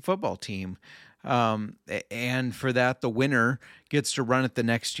fantasy football team. And for that, the winner gets to run it the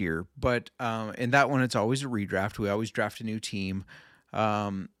next year. But in that one, it's always a redraft. We always draft a new team.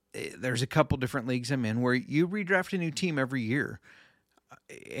 There's a couple different leagues I'm in where you redraft a new team every year.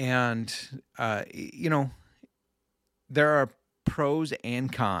 And, there are pros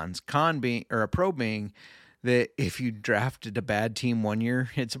and cons. A pro being that if you drafted a bad team one year,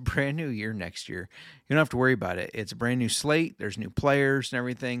 it's a brand new year next year. You don't have to worry about it. It's a brand new slate. There's new players and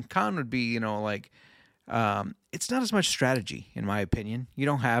everything. Con would be, it's not as much strategy, in my opinion. You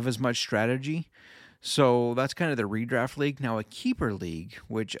don't have as much strategy. So that's kind of the redraft league. Now a keeper league,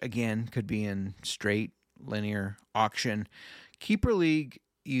 which again could be in straight, linear, auction. Keeper league,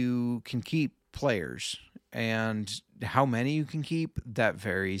 you can keep players. And how many you can keep, that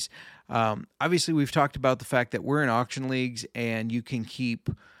varies. Obviously, we've talked about the fact that we're in auction leagues and you can keep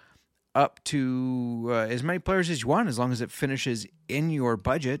up to as many players as you want as long as it finishes in your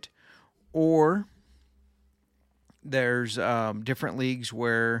budget. Or there's different leagues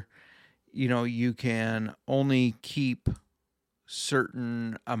where, you can only keep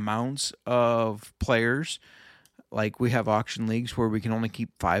certain amounts of players. Like we have auction leagues where we can only keep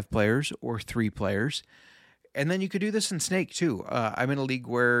 5 players or 3 players. And then you could do this in Snake too. I'm in a league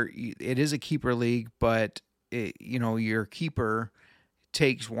where it is a keeper league, but your keeper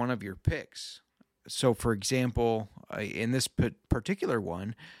takes one of your picks. So for example, in this particular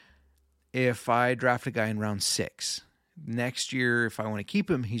one, if I draft a guy in round 6, next year, if I want to keep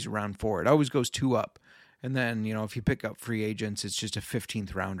him, he's round 4. It always goes 2 up. And then, if you pick up free agents, it's just a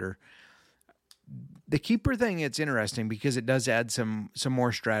 15th rounder. The keeper thing, it's interesting because it does add some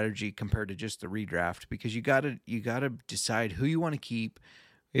more strategy compared to just the redraft, because you gotta decide who you want to keep,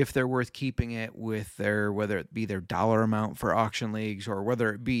 if they're worth keeping it with whether it be their dollar amount for auction leagues or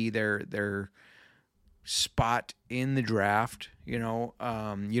whether it be their spot in the draft. You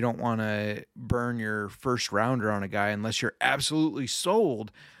don't want to burn your first rounder on a guy unless you're absolutely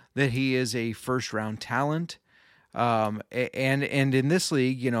sold that he is a first round talent. And in this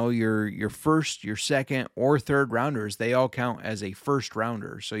league, your first, your second, or third rounders, they all count as a first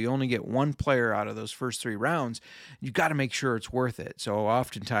rounder. So you only get one player out of those first 3 rounds. You got to make sure it's worth it. So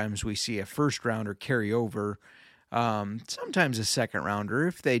oftentimes we see a first rounder carry over, sometimes a second rounder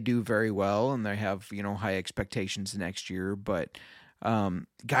if they do very well and they have, high expectations next year. But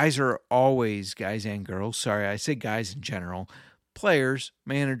Guys are always, guys and girls, sorry, I say guys in general, players,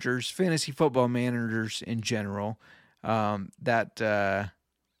 managers, fantasy football managers in general, that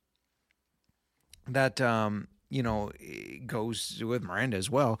it goes with Miranda as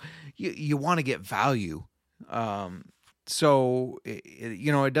well. You want to get value. So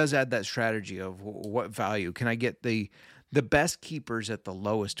it does add that strategy of what value can I get the best keepers at the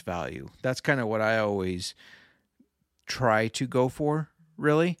lowest value. That's kind of what I always try to go for,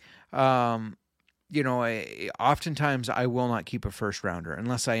 really. Oftentimes I will not keep a first rounder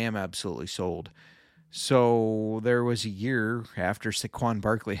unless I am absolutely sold. So there was a year after Saquon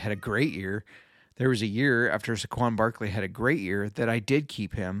Barkley had a great year. There was a year after Saquon Barkley had a great year that I did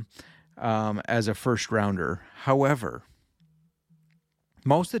keep him as a first rounder. However,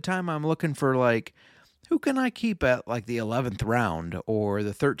 most of the time I'm looking for who can I keep at the 11th round or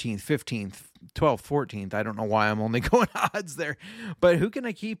the 13th, 15th, 12th, 14th. I don't know why I'm only going odds there, but who can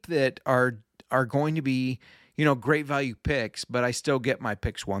I keep that are going to be, great value picks, but I still get my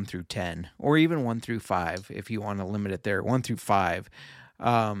picks 1 through 10 or even 1 through 5 if you want to limit it there, 1 through 5.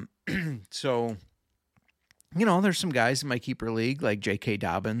 So, there's some guys in my keeper league like J.K.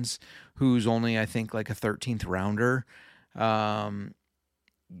 Dobbins, who's only, I think, a 13th rounder.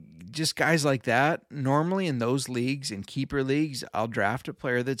 Just guys like that. Normally in those leagues, in keeper leagues, I'll draft a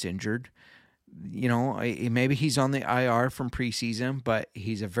player that's injured. Maybe he's on the IR from preseason, but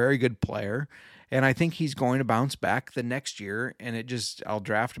he's a very good player. And I think he's going to bounce back the next year, and I'll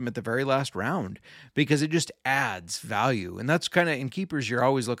draft him at the very last round because it just adds value. And that's kind of, in keepers, you're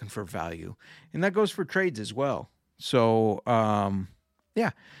always looking for value. And that goes for trades as well. So,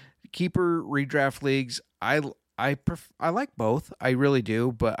 keeper redraft leagues, I like both. I really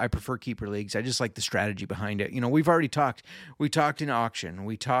do, but I prefer keeper leagues. I just like the strategy behind it. We've already talked. We talked in auction.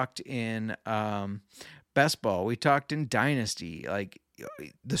 We talked in best ball. We talked in dynasty.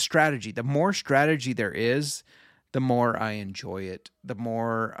 The strategy. The more strategy there is, the more I enjoy it. The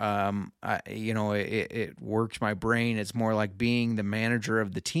more it works my brain. It's more like being the manager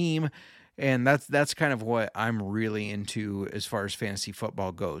of the team, and that's kind of what I'm really into as far as fantasy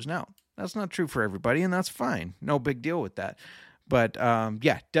football goes. Now, that's not true for everybody, and that's fine. No big deal with that. But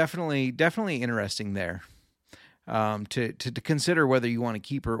definitely interesting there. To consider whether you want a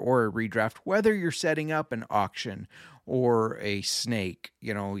keeper or a redraft, whether you're setting up an auction or a snake,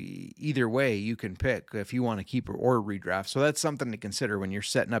 either way you can pick if you want a keeper or a redraft. So that's something to consider when you're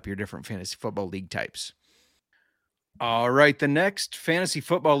setting up your different fantasy football league types. All right, the next fantasy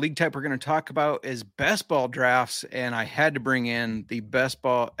football league type we're going to talk about is best ball drafts, and I had to bring in the best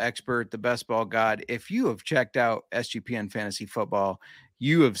ball expert, the best ball god. If you have checked out SGPN Fantasy Football,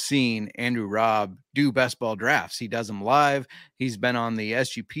 you have seen Andrew Robb do best ball drafts. He does them live. He's been on the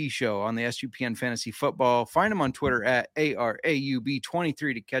SGP show on the SGPN Fantasy Football. Find him on Twitter at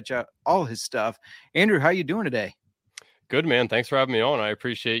ARAUB23 to catch out all his stuff. Andrew, how you doing today? Good, man. Thanks for having me on. I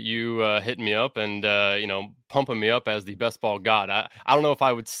appreciate you hitting me up and, pumping me up as the best ball god. I don't know if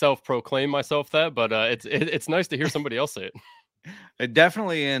I would self-proclaim myself that, but it's nice to hear somebody else say it.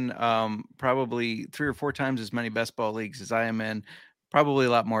 Definitely in probably 3 or 4 times as many best ball leagues as I am in. Probably a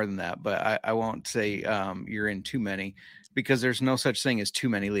lot more than that, but I won't say you're in too many because there's no such thing as too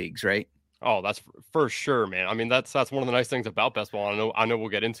many leagues, right? Oh, that's for sure, man. I mean, that's one of the nice things about best ball. I know we'll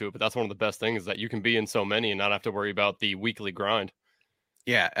get into it, but that's one of the best things is that you can be in so many and not have to worry about the weekly grind.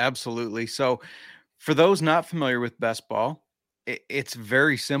 Yeah, absolutely. So for those not familiar with best ball, it's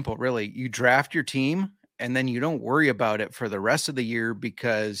very simple, really. You draft your team and then you don't worry about it for the rest of the year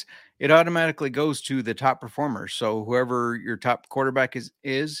because it automatically goes to the top performers. So whoever your top quarterback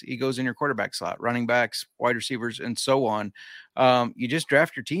is, he goes in your quarterback slot, running backs, wide receivers, and so on. You just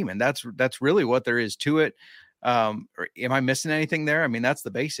draft your team, and that's really what there is to it. Am I missing anything there? I mean, that's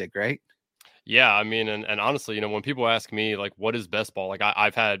the basic, right? Yeah, I mean, and honestly, when people ask me what is best ball,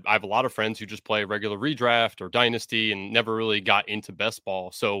 I have a lot of friends who just play regular redraft or dynasty and never really got into best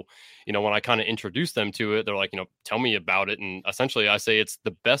ball. So, when I kind of introduce them to it, they're like, tell me about it. And essentially I say it's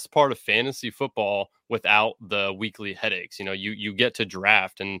the best part of fantasy football without the weekly headaches. You get to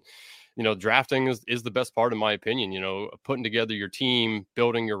draft and drafting is the best part, in my opinion, putting together your team,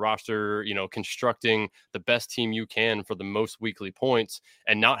 building your roster, constructing the best team you can for the most weekly points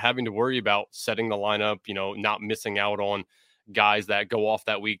and not having to worry about setting the lineup, not missing out on guys that go off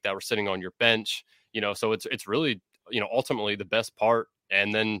that week that were sitting on your bench, so it's really, ultimately the best part.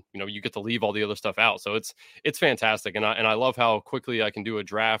 And then, you get to leave all the other stuff out. So it's fantastic. And I love how quickly I can do a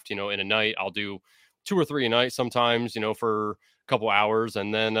draft, in a night. I'll do 2 or 3 a night sometimes, for couple hours,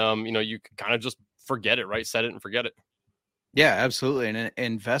 and then you can kind of just forget it, right? Set it and forget it. Yeah, absolutely. And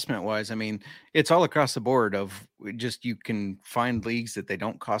investment wise, I mean, it's all across the board of just you can find leagues that they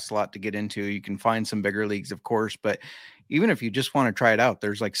don't cost a lot to get into. You can find some bigger leagues, of course, but even if you just want to try it out,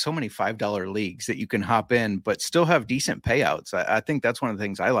 there's like so many $5 leagues that you can hop in, but still have decent payouts. I think that's one of the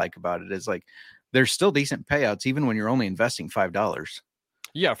things I like about it is like there's still decent payouts, even when you're only investing $5.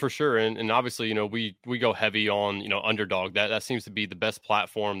 Yeah, for sure. And obviously, we go heavy on, Underdog. That seems to be the best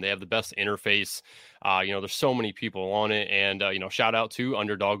platform. They have the best interface. There's so many people on it. And shout out to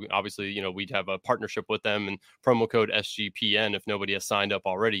Underdog. Obviously, we'd have a partnership with them, and promo code SGPN if nobody has signed up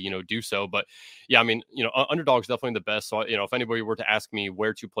already, do so. But yeah, I mean, Underdog's definitely the best. So, if anybody were to ask me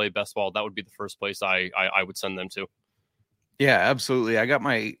where to play best ball, that would be the first place I would send them to. Yeah, absolutely. I got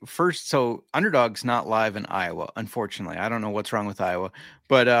my first. So Underdog's not live in Iowa, unfortunately. I don't know what's wrong with Iowa,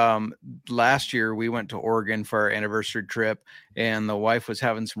 but last year we went to Oregon for our anniversary trip, and the wife was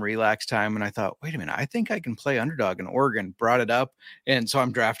having some relax time, and I thought, wait a minute, I think I can play Underdog in Oregon. Brought it up, and so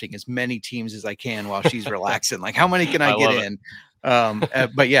I'm drafting as many teams as I can while she's relaxing. Like, how many can I get in?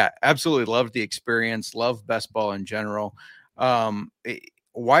 But yeah, absolutely loved the experience. Love best ball in general.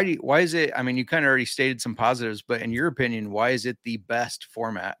 Why is it? I mean, you kind of already stated some positives, but in your opinion, why is it the best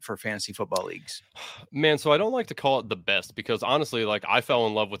format for fantasy football leagues? Man, so I don't like to call it the best because honestly, like I fell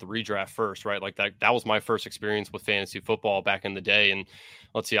in love with redraft first, right? Like that was my first experience with fantasy football back in the day. And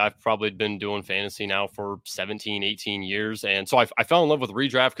let's see, I've probably been doing fantasy now for 17, 18 years. And so I fell in love with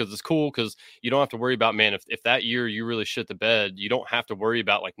redraft because it's cool because you don't have to worry about, man, if that year you really shit the bed, you don't have to worry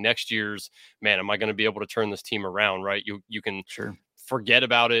about like next year's, man, am I going to be able to turn this team around, right? You can forget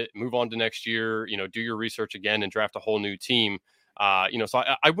about it, move on to next year, do your research again and draft a whole new team. So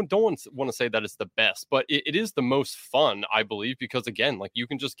I don't want to say that it's the best, but it is the most fun, I believe, because again, like you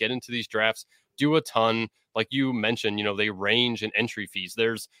can just get into these drafts, do a ton. Like you mentioned, they range in entry fees.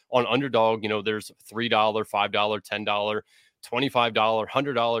 There's on Underdog, there's $3, $5, $10, $25, $100,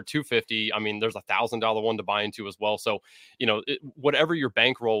 $250. I mean, there's $1,000 one to buy into as well. So, whatever your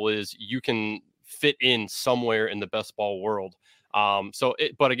bankroll is, you can fit in somewhere in the best ball world.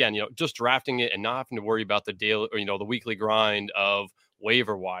 But again, just drafting it and not having to worry about the daily or, the weekly grind of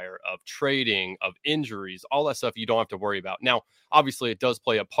waiver wire, of trading, of injuries, all that stuff you don't have to worry about. Now, obviously it does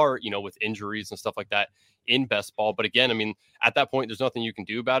play a part, with injuries and stuff like that in best ball. But again, I mean, at that point, there's nothing you can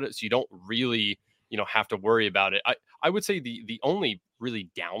do about it. So you don't really, have to worry about it. I would say the only really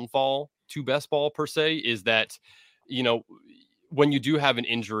downfall to best ball per se is that, when you do have an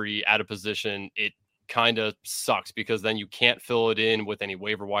injury at a position, it kind of sucks because then you can't fill it in with any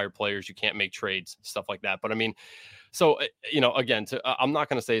waiver wire players. You can't make trades, stuff like that. But I mean, so, again, I'm not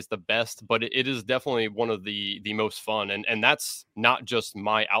going to say it's the best, but it is definitely one of the most fun. And that's not just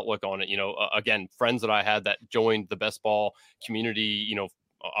my outlook on it. Again, friends that I had that joined the best ball community,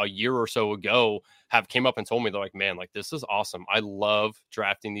 a year or so ago have came up and told me, they're like, man, like this is awesome. I love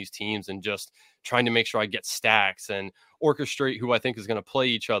drafting these teams and just trying to make sure I get stacks and orchestrate who I think is going to play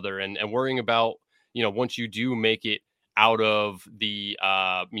each other and worrying about, once you do make it out of the,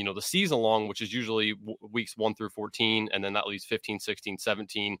 the season long, which is usually weeks 1 through 14, and then that leaves 15, 16,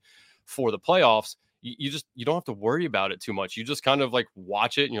 17 for the playoffs. You don't have to worry about it too much. You just kind of like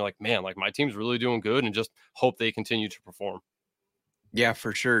watch it and you're like, man, like my team's really doing good and just hope they continue to perform. Yeah,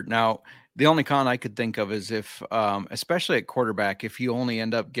 for sure. Now, the only con I could think of is if, especially at quarterback, if you only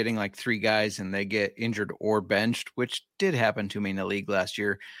end up getting like 3 guys and they get injured or benched, which did happen to me in the league last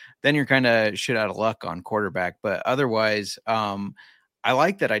year, then you're kind of shit out of luck on quarterback. But otherwise, I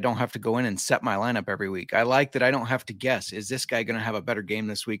like that I don't have to go in and set my lineup every week. I like that I don't have to guess, is this guy going to have a better game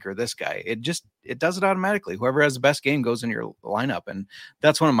this week or this guy? It does it automatically. Whoever has the best game goes in your lineup. And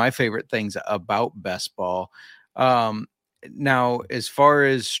that's one of my favorite things about best ball. Now, as far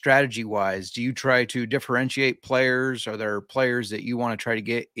as strategy wise, do you try to differentiate players? Are there players that you want to try to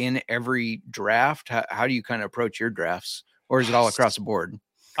get in every draft? How do you kind of approach your drafts, or is it all across the board?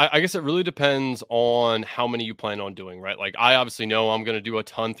 I guess it really depends on how many you plan on doing, right? Like I obviously know I'm going to do a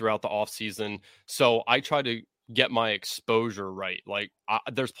ton throughout the off season. So I try to get my exposure right. Like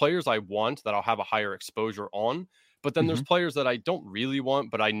there's players I want that I'll have a higher exposure on, but then there's players that I don't really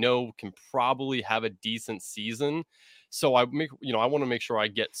want, but I know can probably have a decent season. So I want to make sure I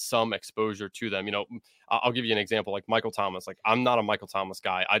get some exposure to them. I'll give you an example, like Michael Thomas. Like I'm not a Michael Thomas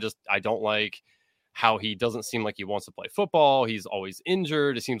guy. I don't like how he doesn't seem like he wants to play football. He's always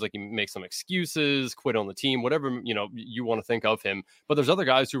injured. It seems like he makes some excuses, quit on the team, whatever, you want to think of him. But there's other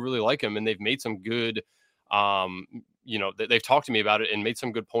guys who really like him and they've made some good, they've talked to me about it and made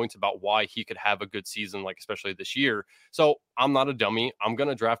some good points about why he could have a good season, like especially this year. So I'm not a dummy. I'm going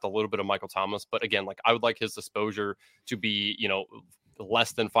to draft a little bit of Michael Thomas, but again, like I would like his exposure to be,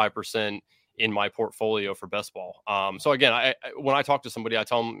 less than 5% in my portfolio for best ball. So again, when I talk to somebody, I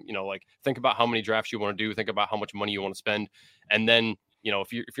tell them, like, think about how many drafts you want to do, think about how much money you want to spend. And then,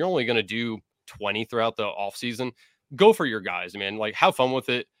 if you're only going to do 20 throughout the off season, go for your guys, man. Like, have fun with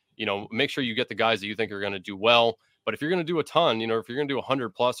it. Make sure you get the guys that you think are going to do well. But if you're going to do a ton, if you're going to do 100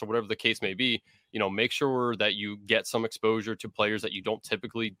 plus or whatever the case may be, make sure that you get some exposure to players that you don't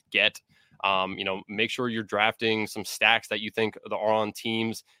typically get. Make sure you're drafting some stacks that you think are on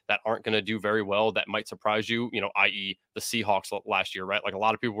teams that aren't going to do very well, that might surprise you, i.e. the Seahawks last year, right? Like, a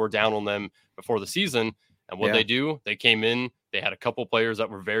lot of people were down on them before the season. And what they do, they came in, they had a couple players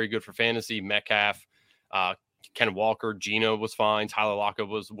that were very good for fantasy, Metcalf, Ken Walker, Gino was fine. Tyler Lockett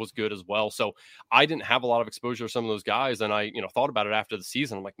was good as well. So I didn't have a lot of exposure to some of those guys. And I, thought about it after the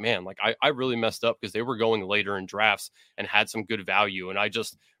season. I'm like, man, like I really messed up because they were going later in drafts and had some good value. And I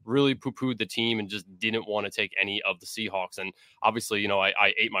just really poo-pooed the team and just didn't want to take any of the Seahawks. And obviously,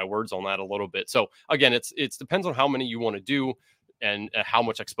 I ate my words on that a little bit. So again, it depends on how many you want to do and how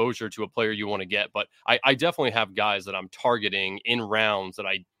much exposure to a player you want to get. But I definitely have guys that I'm targeting in rounds that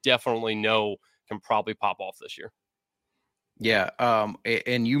I definitely know can probably pop off this year. Yeah.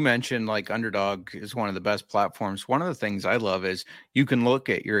 And you mentioned like Underdog is one of the best platforms. One of the things I love is you can look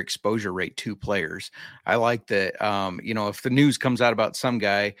at your exposure rate to players. I like that. If the news comes out about some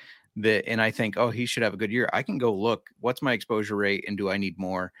guy and I think, oh, he should have a good year, I can go look, what's my exposure rate and do I need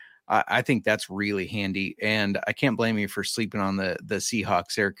more? I think that's really handy. And I can't blame you for sleeping on the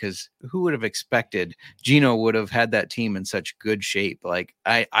Seahawks there, because who would have expected Gino would have had that team in such good shape? Like,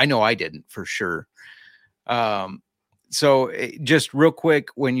 I know I didn't, for sure. So just real quick,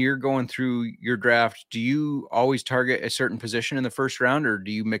 when you're going through your draft, do you always target a certain position in the first round, or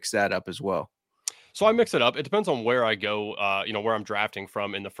do you mix that up as well? So I mix it up. It depends on where I go, where I'm drafting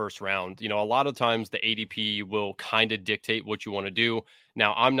from in the first round. A lot of times the ADP will kind of dictate what you want to do.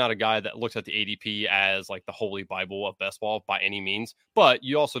 Now, I'm not a guy that looks at the ADP as like the holy Bible of best ball by any means, but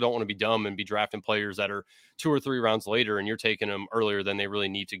you also don't want to be dumb and be drafting players that are 2 or 3 rounds later and you're taking them earlier than they really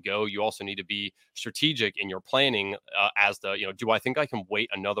need to go. You also need to be strategic in your planning as do I think I can wait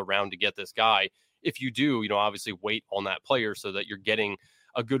another round to get this guy? If you do, obviously wait on that player so that you're getting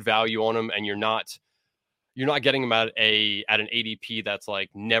a good value on him and you're not getting him at an ADP that's like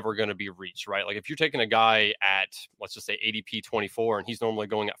never going to be reached, right? Like if you're taking a guy at, let's just say ADP 24 and he's normally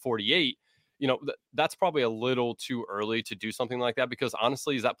going at 48, that's probably a little too early to do something like that, because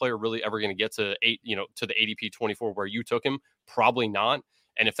honestly, is that player really ever going to get to to the ADP 24 where you took him? Probably not.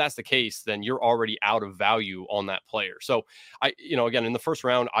 And if that's the case, then you're already out of value on that player. So again, in the first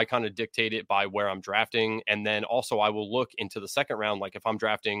round, I kind of dictate it by where I'm drafting. And then also I will look into the second round. Like if I'm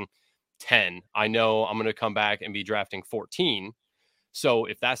drafting 10, I know I'm going to come back and be drafting 14. So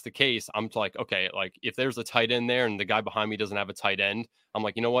if that's the case, I'm like, okay, like if there's a tight end there and the guy behind me doesn't have a tight end, I'm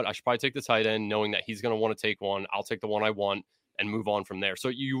like, you know what? I should probably take the tight end knowing that he's going to want to take one. I'll take the one I want and move on from there. So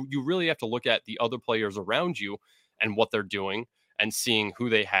you really have to look at the other players around you and what they're doing and seeing who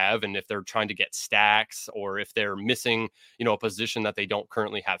they have, and if they're trying to get stacks or if they're missing, a position that they don't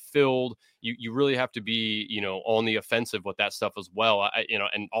currently have filled. You really have to be, on the offensive with that stuff as well,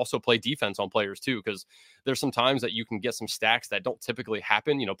 and also play defense on players too, because there's some times that you can get some stacks that don't typically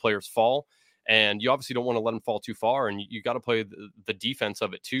happen. Players fall, and you obviously don't want to let them fall too far, and you got to play the defense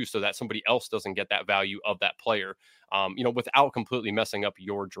of it too, so that somebody else doesn't get that value of that player, without completely messing up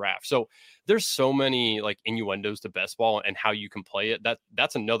your draft. So there's so many like innuendos to best ball and how you can play it.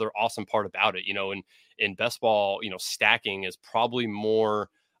 That's another awesome part about it. In best ball, stacking is probably more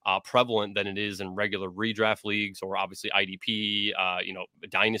prevalent than it is in regular redraft leagues or obviously IDP,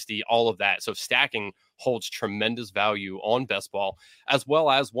 dynasty, all of that. So stacking holds tremendous value on best ball, as well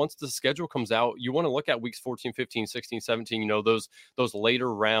as once the schedule comes out, you want to look at weeks 14, 15, 16, 17, those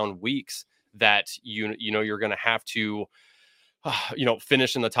later round weeks that, you're going to have to,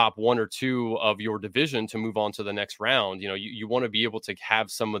 finish in the top 1 or 2 of your division to move on to the next round. You want to be able to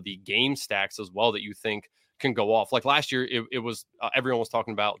have some of the game stacks as well that you think can go off. Like last year, it was everyone was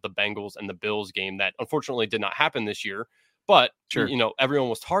talking about the Bengals and the Bills game that unfortunately did not happen this year. But sure, everyone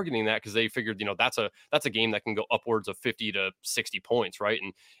was targeting that because they figured, that's a game that can go upwards of 50 to 60 points, right?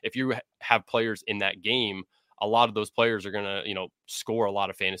 And if you have players in that game, a lot of those players are going to, score a lot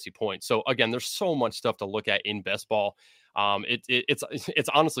of fantasy points. So again, there's so much stuff to look at in best ball. It's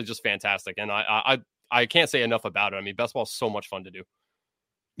honestly just fantastic, and I can't say enough about it. I mean, best ball is so much fun to do.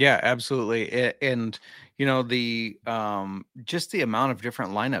 Yeah, absolutely. And, the just the amount of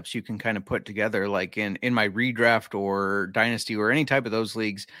different lineups you can kind of put together, like in my redraft or dynasty or any type of those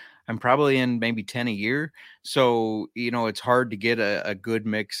leagues, I'm probably in maybe 10 a year. So, it's hard to get a good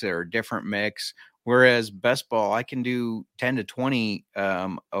mix or a different mix Whereas best ball, I can do 10 to 20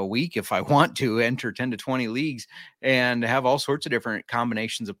 a week if I want to enter 10 to 20 leagues and have all sorts of different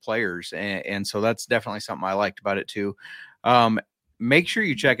combinations of players. And so that's definitely something I liked about it too. Make sure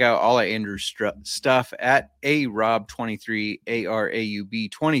you check out all of Andrew's stuff at ARAUB23,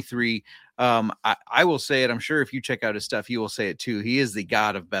 ARAUB23. I will say it. I'm sure if you check out his stuff, you will say it too. He is the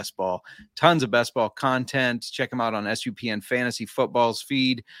god of best ball. Tons of best ball content. Check him out on SUPN Fantasy Football's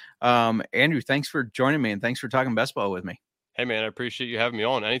feed. Andrew, thanks for joining me and thanks for talking best ball with me. Hey, man, I appreciate you having me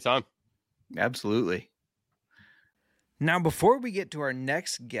on anytime. Absolutely. Now, before we get to our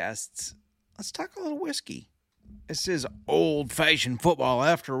next guests, let's talk a little whiskey. This is old-fashioned football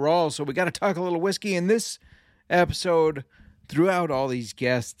after all, so we got to talk a little whiskey. In this episode, throughout all these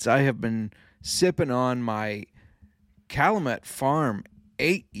guests, I have been sipping on my Calumet Farm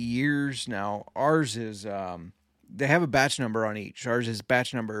 8 years now. Ours is, they have a batch number on each. Ours is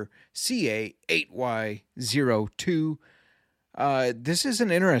batch number CA8Y02. This is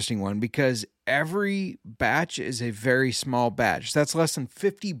an interesting one because every batch is a very small batch. That's less than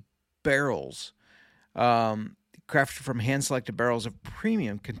 50 barrels. Crafted from hand-selected barrels of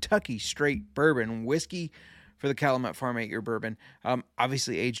premium Kentucky straight bourbon whiskey for the Calumet Farm 8-year bourbon.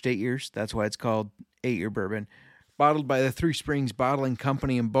 Obviously aged 8 years. That's why it's called 8-year bourbon. Bottled by the Three Springs Bottling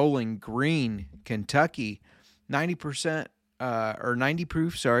Company in Bowling Green, Kentucky. 90% or 90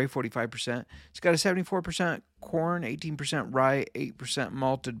 proof, 45%. It's got a 74% corn, 18% rye, 8%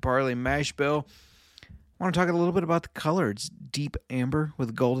 malted barley mash bill. I want to talk a little bit about the color. It's deep amber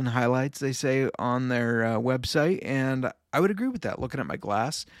with golden highlights, they say on their website, and I would agree with that. Looking at my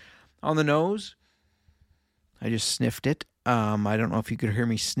glass. On the nose, I just sniffed it. I don't know if you could hear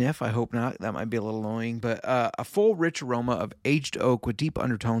me sniff. I hope not. That might be a little annoying, but a full, rich aroma of aged oak with deep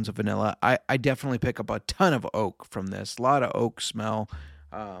undertones of vanilla. I definitely pick up a ton of oak from this. A lot of oak smell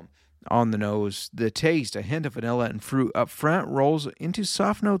on the nose. The taste, a hint of vanilla and fruit up front, rolls into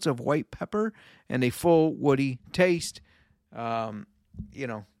soft notes of white pepper and a full woody taste. Some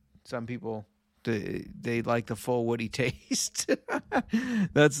people, they like the full woody taste.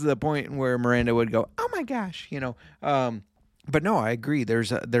 That's the point where Miranda would go, oh my gosh, but no, I agree.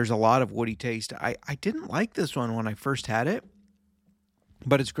 There's a lot of woody taste. I didn't like this one when I first had it,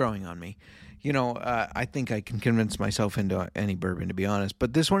 but it's growing on me. I think I can convince myself into any bourbon, to be honest.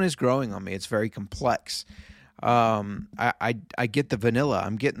 But this one is growing on me. It's very complex. I get the vanilla.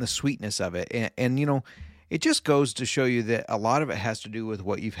 I'm getting the sweetness of it. And it just goes to show you that a lot of it has to do with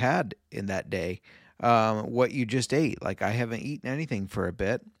what you've had in that day, what you just ate. Like, I haven't eaten anything for a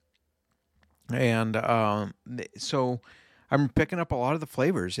bit. And so I'm picking up a lot of the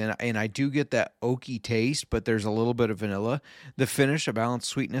flavors, and I do get that oaky taste, but there's a little bit of vanilla. The finish, a balanced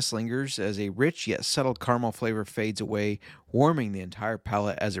sweetness, lingers as a rich yet subtle caramel flavor fades away, warming the entire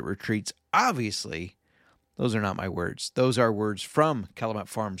palate as it retreats. Obviously, those are not my words. Those are words from Calumet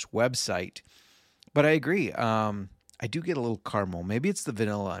Farm's website. But I agree. I do get a little caramel. Maybe it's the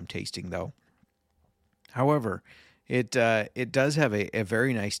vanilla I'm tasting, though. However, it does have a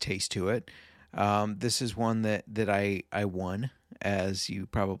very nice taste to it. This is one that I won, as you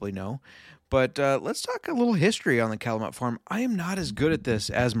probably know. But let's talk a little history on the Calumet Farm. I am not as good at this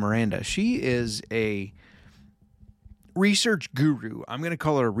as Miranda. She is a research guru. I'm going to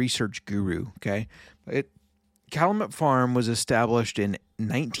call her a research guru, okay? Calumet Farm was established in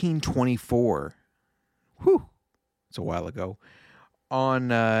 1924. Whew, it's a while ago.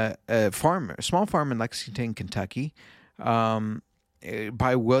 On a small farm in Lexington, Kentucky.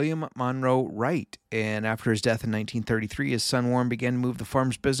 By William Monroe Wright. And after his death in 1933, his son Warren began to move the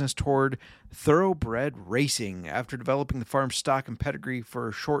farm's business toward thoroughbred racing. After developing the farm's stock and pedigree for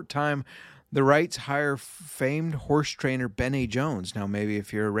a short time, the Wrights hire famed horse trainer Ben A. Jones. Now, maybe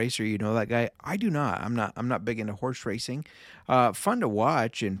if you're a racer, you know that guy. I do not. I'm not big into horse racing. Fun to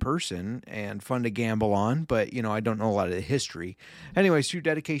watch in person and fun to gamble on, but I don't know a lot of the history. Anyways, through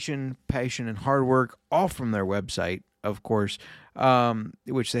dedication, passion, and hard work, all from their website, of course,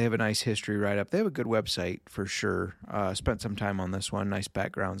 which they have a nice history write-up. They have a good website for sure. Spent some time on this one. Nice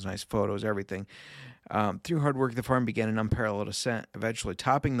backgrounds, nice photos, everything. Through hard work, the farm began an unparalleled ascent, eventually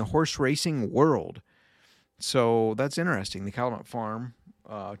topping the horse racing world. So that's interesting. The Calumet Farm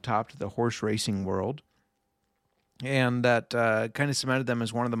topped the horse racing world. And that kind of cemented them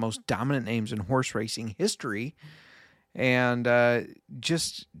as one of the most dominant names in horse racing history. And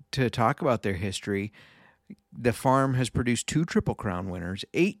just to talk about their history, the farm has produced 2 Triple Crown winners,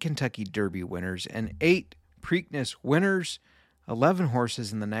 8 Kentucky Derby winners, and 8 Preakness winners, 11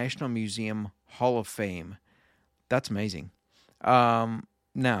 horses in the National Museum Hall of Fame. That's amazing.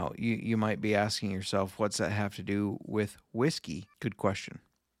 Now, you might be asking yourself, what's that have to do with whiskey? Good question.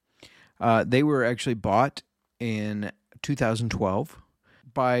 They were actually bought in 2012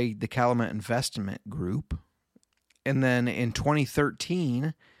 by the Calumet Investment Group. And then in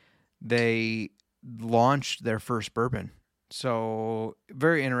 2013, they launched their first bourbon. So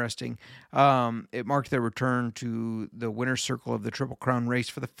very interesting. It marked their return to the winner's circle of the Triple Crown race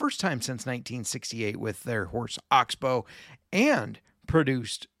for the first time since 1968 with their horse Oxbow, and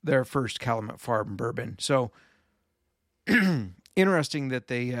produced their first Calumet Farm bourbon. So interesting that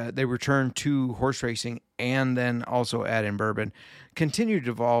they returned to horse racing and then also add in bourbon. Continued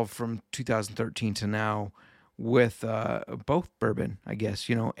to evolve from 2013 to now with both bourbon, I guess,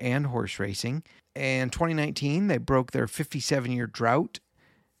 and horse racing. And 2019, they broke their 57-year drought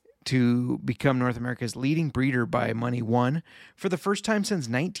to become North America's leading breeder by money won for the first time since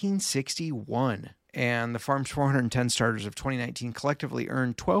 1961. And the farm's 410 starters of 2019 collectively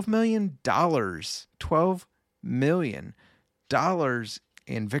earned $12 million. $12 million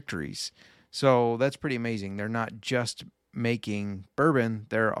in victories. So that's pretty amazing. They're not just making bourbon,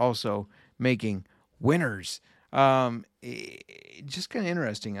 they're also making winners. Just kind of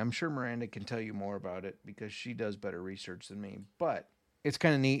interesting. I'm sure Miranda can tell you more about it because she does better research than me. But it's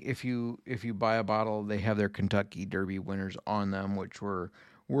kind of neat if you buy a bottle, they have their Kentucky Derby winners on them, which were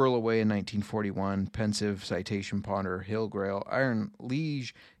Whirl Away in 1941, Pensive, Citation Ponder, Hill Grail, Iron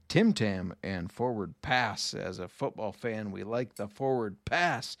Liege, Tim Tam, and Forward Pass. As a football fan, we like the Forward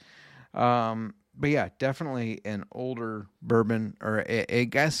Pass. But yeah, definitely an older bourbon, or I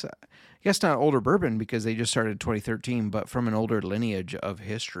guess not older bourbon because they just started 2013, but from an older lineage of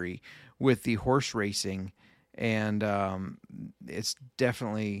history with the horse racing. And it's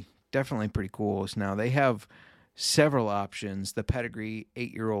definitely pretty cool. So now they have several options: the pedigree,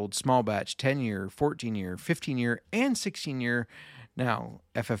 8-year-old, small batch, 10-year, 14-year, 15-year, and 16-year. Now,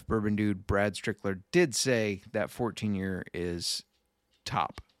 FF Bourbon Dude Brad Strickler did say that 14-year is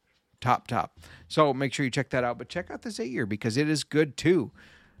top. So make sure you check that out. But check out this 8-year because it is good too.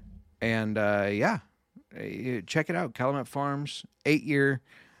 And check it out. Calumet Farms 8-year.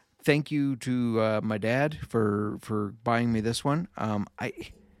 Thank you to my dad for buying me this one. I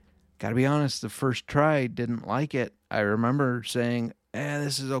gotta be honest, the first try didn't like it. I remember saying,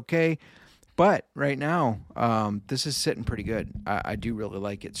 this is okay. But right now, this is sitting pretty good. I do really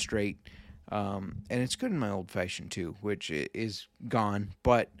like it straight. And it's good in my old fashioned too, which is gone.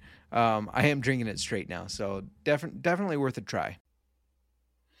 But I am drinking it straight now. So definitely worth a try.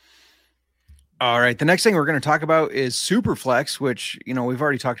 All right. The next thing we're going to talk about is Superflex, which, we've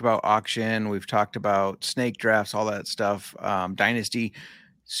already talked about auction. We've talked about snake drafts, all that stuff. Dynasty.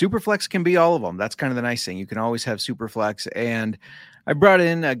 Superflex can be all of them. That's kind of the nice thing. You can always have Superflex. And I brought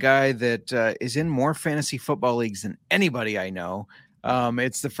in a guy that is in more fantasy football leagues than anybody I know.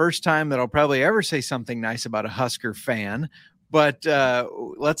 It's the first time that I'll probably ever say something nice about a Husker fan. But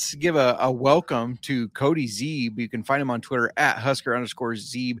let's give a welcome to Cody Zeeb. You can find him on Twitter at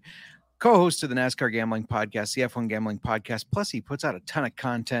Husker_Zeeb. Co-host of the NASCAR Gambling Podcast, the F1 Gambling Podcast. Plus, he puts out a ton of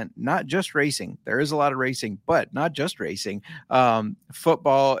content, not just racing. There is a lot of racing, but not just racing,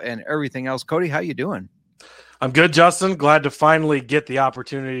 football and everything else. Cody, how you doing? I'm good, Justin. Glad to finally get the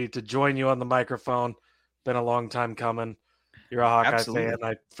opportunity to join you on the microphone. Been a long time coming. You're a Hawkeye fan.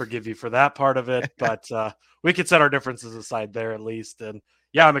 I forgive you for that part of it, but we could set our differences aside there at least. And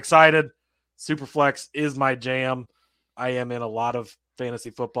yeah, I'm excited. Superflex is my jam. I am in a lot of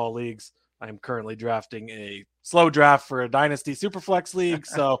fantasy football leagues. I am currently drafting a slow draft for a Dynasty Superflex league.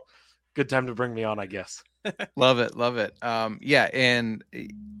 So good time to bring me on, I guess. Love it. Yeah. And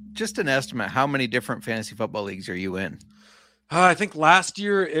just an estimate, how many different fantasy football leagues are you in? I think last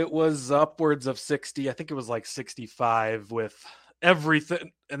year it was upwards of 60. I think it was like 65 with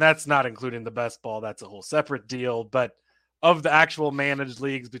everything. And that's not including the best ball. That's a whole separate deal. But of the actual managed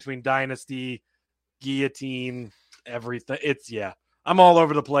leagues between Dynasty, Guillotine, everything, I'm all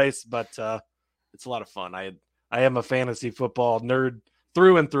over the place, but it's a lot of fun. I am a fantasy football nerd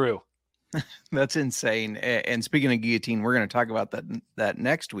through and through. That's insane. And speaking of Guillotine, we're going to talk about that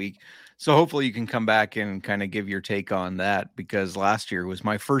next week. So hopefully you can come back and kind of give your take on that, because last year was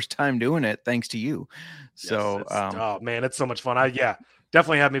my first time doing it, thanks to you. So, oh man, it's so much fun.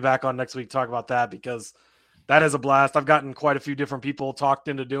 Definitely have me back on next week to talk about that, because that is a blast. I've gotten quite a few different people talked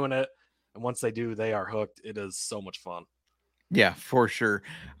into doing it, and once they do, they are hooked. It is so much fun. Yeah, for sure.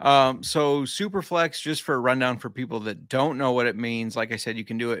 So Superflex, just for a rundown for people that don't know what it means, like I said, you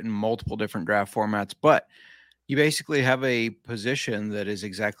can do it in multiple different draft formats, but you basically have a position that is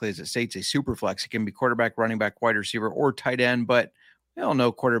exactly as it states, a Superflex. It can be quarterback, running back, wide receiver, or tight end, but we all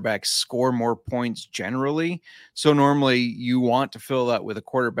know quarterbacks score more points generally. So normally you want to fill that with a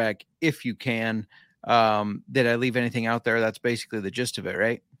quarterback if you can. Did I leave anything out there? That's basically the gist of it,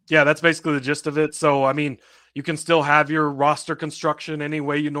 right? Yeah, that's basically the gist of it. So, I mean, you can still have your roster construction any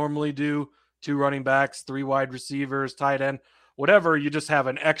way you normally do. 2 running backs, 3 wide receivers, tight end, whatever. You just have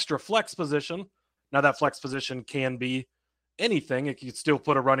an extra flex position. Now, that flex position can be anything. You can still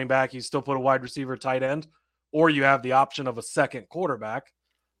put a running back. You still put a wide receiver, tight end, or you have the option of a second quarterback.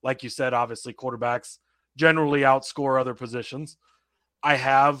 Like you said, obviously, quarterbacks generally outscore other positions. I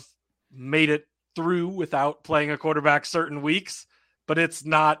have made it through without playing a quarterback certain weeks, but it's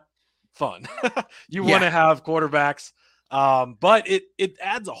not fun. You want to have quarterbacks, but it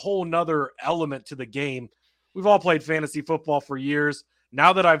adds a whole nother element to the game. We've all played fantasy football for years.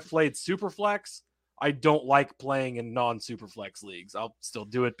 Now that I've played Superflex, I don't like playing in non-Superflex leagues. I'll still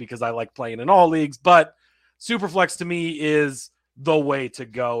do it because I like playing in all leagues, but Superflex to me is the way to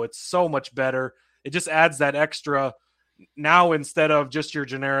go. It's so much better. It just adds that extra. Now, instead of just your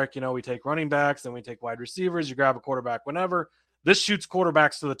generic, we take running backs, then we take wide receivers, you grab a quarterback whenever. This shoots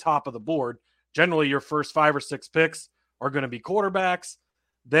quarterbacks to the top of the board. Generally, your first 5 or 6 picks are going to be quarterbacks.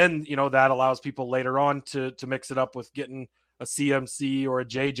 Then, that allows people later on to mix it up with getting a CMC or a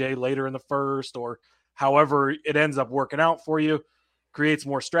JJ later in the first, or however it ends up working out for you, creates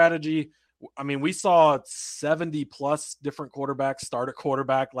more strategy. I mean, we saw 70 plus different quarterbacks start at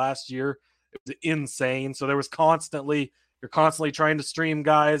quarterback last year. It was insane. So you're constantly trying to stream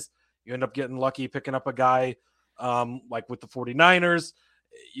guys. You end up getting lucky picking up a guy like with the 49ers.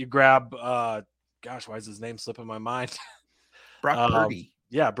 You grab, why is his name slipping my mind? Brock Purdy.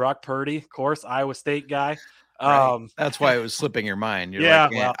 Yeah, Brock Purdy, of course, Iowa State guy. Right. That's why it was slipping your mind. You're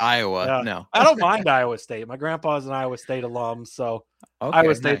Iowa. Yeah. No, I don't mind Iowa State. My grandpa's an Iowa State alum, so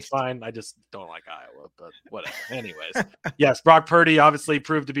Iowa State's fine. I just don't like Iowa, but whatever. Anyways, yes, Brock Purdy obviously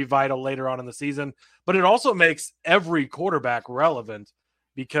proved to be vital later on in the season, but it also makes every quarterback relevant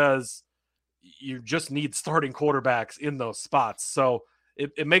because you just need starting quarterbacks in those spots. So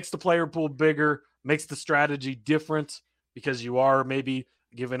it makes the player pool bigger, makes the strategy different because you are maybe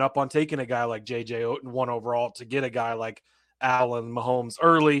giving up on taking a guy like J.J. Oaten 1 overall to get a guy like Allen, Mahomes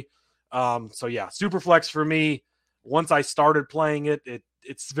early. So yeah, Superflex for me, once I started playing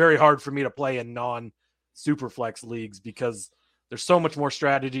it's very hard for me to play in non-Superflex leagues because there's so much more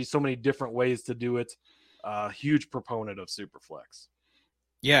strategy, so many different ways to do it. Huge proponent of Superflex.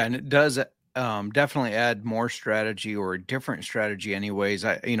 Yeah, and it does definitely add more strategy or a different strategy anyways.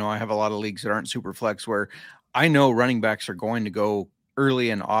 I have a lot of leagues that aren't Superflex where I know running backs are going to go early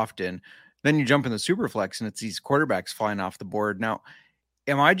and often. Then you jump in the Superflex and it's these quarterbacks flying off the board. Now,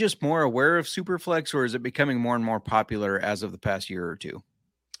 am I just more aware of Superflex or is it becoming more and more popular as of the past year or two?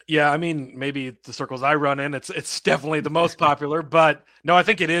 Yeah, I mean, maybe the circles I run in, it's definitely the most popular, but no, I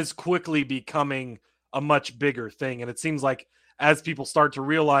think it is quickly becoming a much bigger thing. And it seems like as people start to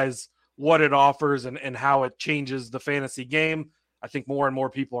realize what it offers and how it changes the fantasy game, I think more and more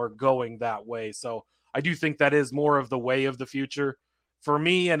people are going that way. So I do think that is more of the way of the future. For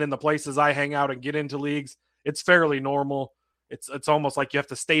me and in the places I hang out and get into leagues, it's fairly normal. It's almost like you have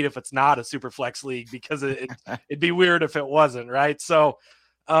to state if it's not a Superflex league because it'd be weird if it wasn't, right? So,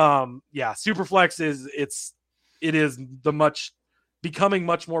 Superflex is becoming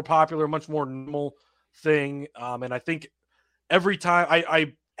much more popular, much more normal thing. And I think every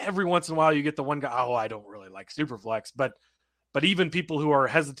time every once in a while you get the one guy, I don't really like Superflex, but even people who are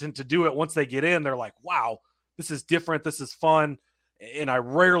hesitant to do it, once they get in, they're like, wow, this is different. This is fun. And I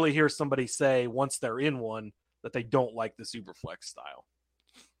rarely hear somebody say once they're in one that they don't like the Superflex style.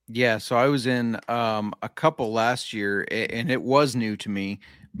 Yeah, so I was in a couple last year, and it was new to me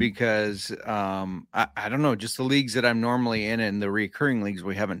because I don't know, just the leagues that I'm normally in and the recurring leagues,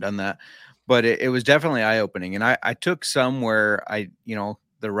 we haven't done that. But it was definitely eye-opening. And I took some where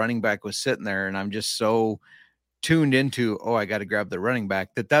the running back was sitting there, and I'm just so tuned into, I got to grab the running back,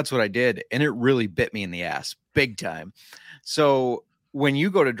 that's what I did. And it really bit me in the ass big time. So when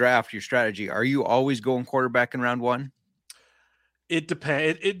you go to draft your strategy, are you always going quarterback in round 1? It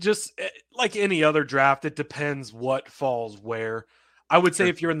depends. It just like any other draft, it depends what falls where. I would say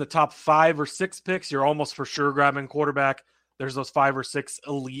if you're in the top 5 or 6 picks, you're almost for sure grabbing quarterback. There's those 5 or 6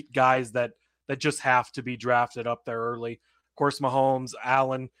 elite guys that just have to be drafted up there early. Of course, Mahomes,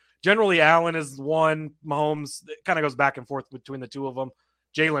 Allen. Generally, Allen is one. Mahomes, it kind of goes back and forth between the two of them.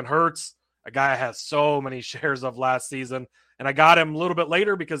 Jalen Hurts, a guy I had so many shares of last season. And I got him a little bit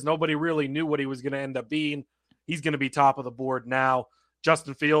later because nobody really knew what he was going to end up being. He's going to be top of the board now.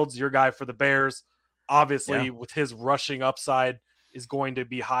 Justin Fields, your guy for the Bears, obviously with his rushing upside is going to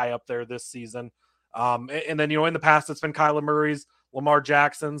be high up there this season. And then, in the past, it's been Kyler Murray's, Lamar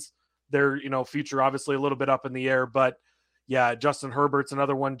Jackson's. Their, future obviously a little bit up in the air. But, yeah, Justin Herbert's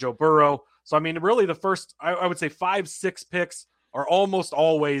another one. Joe Burrow. So, I mean, really the first, I would say 5-6 picks are almost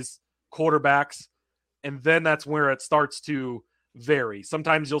always quarterbacks. And then that's where it starts to vary.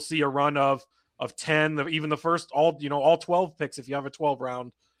 Sometimes you'll see a run of 10, even the first, all 12 picks. If you have a 12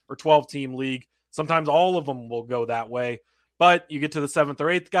 round or 12 team league, sometimes all of them will go that way. But you get to the 7th or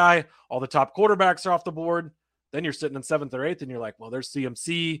 8th guy, all the top quarterbacks are off the board. Then you're sitting in 7th or 8th and you're like, well, there's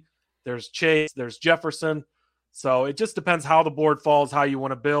CMC, there's Chase, there's Jefferson. So it just depends how the board falls, how you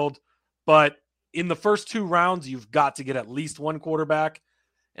want to build. But in the first 2 rounds, you've got to get at least one quarterback.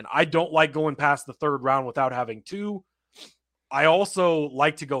 And I don't like going past the 3rd round without having 2. I also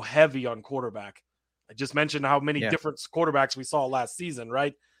like to go heavy on quarterback. I just mentioned how many different quarterbacks we saw last season,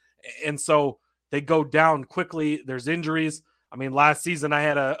 right? And so they go down quickly. There's injuries. I mean, last season I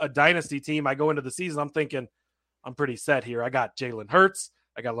had a dynasty team. I go into the season, I'm thinking, I'm pretty set here. I got Jalen Hurts.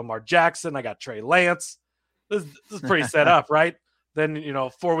 I got Lamar Jackson. I got Trey Lance. This is pretty set up, right? Then,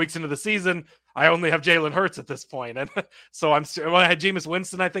 4 weeks into the season, I only have Jalen Hurts at this point. And so I had Jameis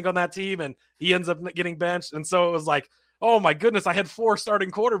Winston, I think, on that team, and he ends up getting benched. And so it was like, oh my goodness, I had 4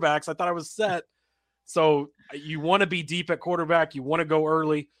 starting quarterbacks. I thought I was set. So you want to be deep at quarterback. You want to go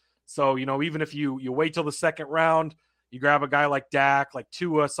early. So, even if you wait till the 2nd round, you grab a guy like Dak, like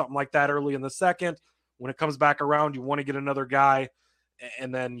Tua, something like that early in the 2nd. When it comes back around, you want to get another guy.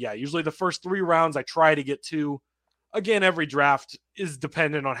 And then, usually the first 3 rounds, I try to get 2. Again, every draft is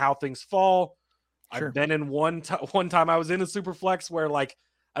dependent on how things fall. Sure. I've been in one time I was in a super flex where, like,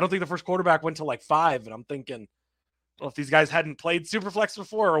 I don't think the first quarterback went to like 5. And I'm thinking, well, if these guys hadn't played super flex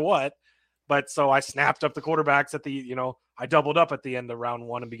before or what. But so I snapped up the quarterbacks at the, I doubled up at the end of round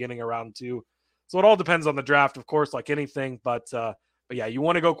 1 and beginning of round 2. So it all depends on the draft, of course, like anything. But yeah, you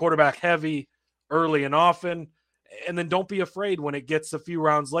want to go quarterback heavy early and often. And then don't be afraid when it gets a few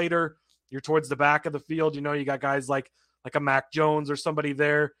rounds later, you're towards the back of the field. You got guys like a Mac Jones or somebody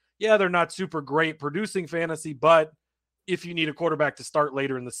there. Yeah, they're not super great producing fantasy, but if you need a quarterback to start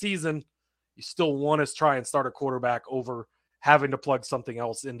later in the season, you still want to try and start a quarterback over having to plug something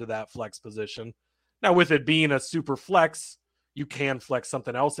else into that flex position. Now, with it being a super flex, you can flex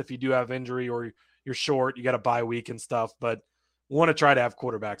something else if you do have injury or you're short, you got a bye week and stuff, but want to try to have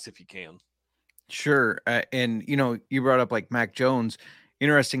quarterbacks if you can. Sure. And, you brought up like Mac Jones.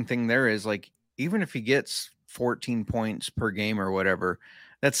 Interesting thing there is, like, even if he gets 14 points per game or whatever,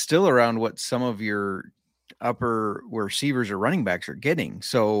 that's still around what some of your upper receivers or running backs are getting.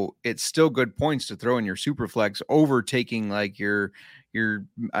 So it's still good points to throw in your super flex over taking like your,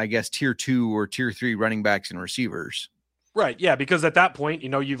 I guess, tier 2 or tier 3 running backs and receivers. Right. Yeah. Because at that point,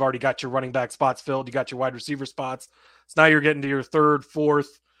 you've already got your running back spots filled. You got your wide receiver spots. So now you're getting to your 3rd,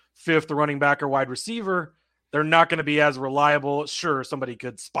 4th, 5th running back or wide receiver. They're not going to be as reliable. Sure, somebody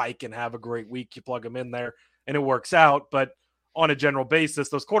could spike and have a great week. You plug them in there and it works out. But on a general basis,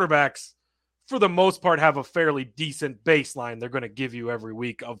 those quarterbacks, for the most part, have a fairly decent baseline they're going to give you every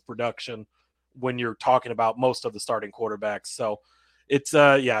week of production when you're talking about most of the starting quarterbacks. So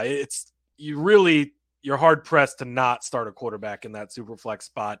you're hard pressed to not start a quarterback in that super flex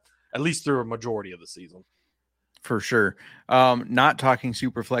spot, at least through a majority of the season. For sure. Not talking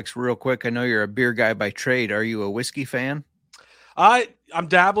super flex real quick. I know you're a beer guy by trade. Are you a whiskey fan? I'm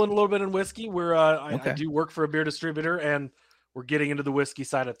dabbling a little bit in whiskey. I do work for a beer distributor and we're getting into the whiskey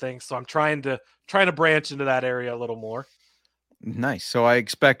side of things. So I'm trying to branch into that area a little more. Nice. So I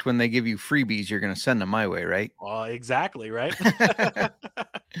expect when they give you freebies, you're going to send them my way, right? Exactly. Right.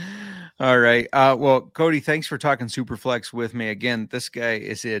 All right. Well, Cody, thanks for talking Superflex with me. Again, this guy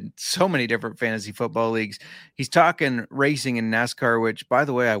is in so many different fantasy football leagues. He's talking racing and NASCAR, which, by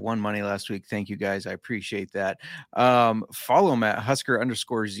the way, I won money last week. Thank you, guys. I appreciate that. Follow him at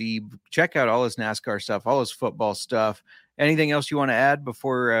Husker_Zeeb. Check out all his NASCAR stuff, all his football stuff. Anything else you want to add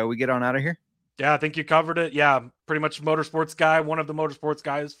before we get on out of here? Yeah, I think you covered it. Yeah, pretty much a motorsports guy, one of the motorsports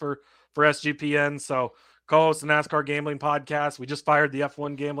guys for SGPN. So co-host the NASCAR Gambling Podcast. We just fired the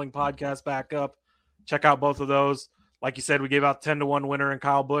F1 Gambling Podcast back up. Check out both of those. Like you said, we gave out 10-1 winner in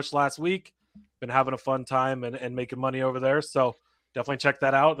Kyle Busch last week. Been having a fun time and making money over there. So definitely check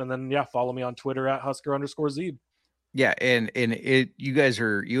that out. And then, follow me on Twitter at Husker_Zeeb. Yeah, and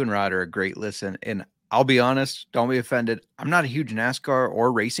you and Rod are a great listen. And I'll be honest, don't be offended. I'm not a huge NASCAR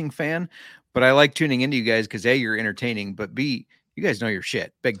or racing fan, but I like tuning into you guys because A, you're entertaining, but B, you guys know your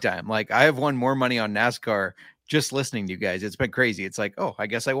shit big time. Like, I have won more money on NASCAR just listening to you guys. It's been crazy. It's like, oh, I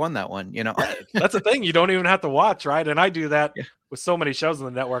guess I won that one, That's the thing. You don't even have to watch, right? And I do that with so many shows on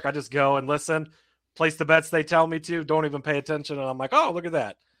the network. I just go and listen, place the bets they tell me to, don't even pay attention. And I'm like, oh, look at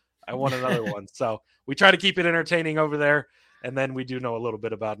that. I won another one. So we try to keep it entertaining over there. And then we do know a little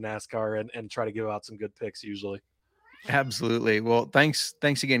bit about NASCAR and try to give out some good picks usually. Absolutely. Well, thanks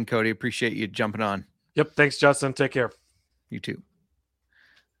again, Cody. Appreciate you jumping on. Yep. Thanks, Justin. Take care. You too.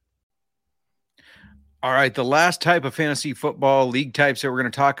 All right. The last type of fantasy football league types that we're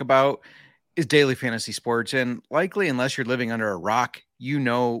going to talk about is daily fantasy sports. And likely, unless you're living under a rock, you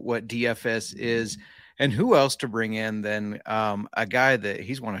know what DFS is. And who else to bring in than a guy that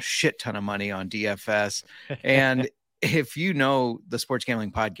he's won a shit ton of money on DFS. And if you know the Sports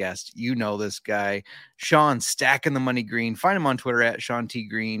Gambling Podcast, you know this guy, Sean Stacking the Money Green. Find him on Twitter at Sean T.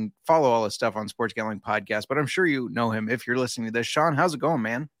 Green. Follow all his stuff on Sports Gambling Podcast. But I'm sure you know him if you're listening to this. Sean, how's it going,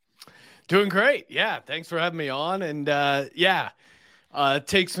 man? Doing great. Yeah. Thanks for having me on. And it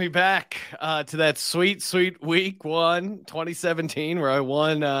takes me back to that sweet week 1, 2017, where I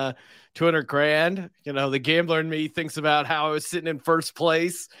won 200 grand. You know, the gambler in me thinks about how I was sitting in first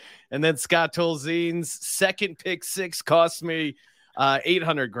place. And then Scott Tolzien's second pick 6 cost me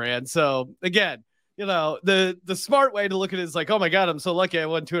 800 grand. So again, you know, the smart way to look at it is like, oh my God, I'm so lucky I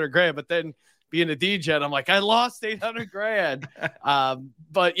won 200 grand. But then being a DJ, I'm like, I lost 800 grand.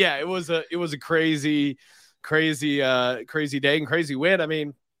 But yeah, it was a crazy day and crazy win. I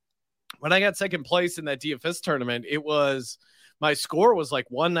mean, when I got second place in that DFS tournament, my score was like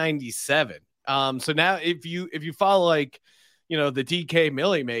 197. So now if you follow like, you know, the DK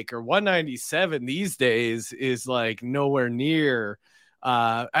Millie Maker, 197 these days is like nowhere near.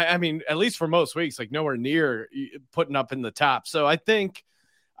 I mean, at least for most weeks, like nowhere near putting up in the top. So I think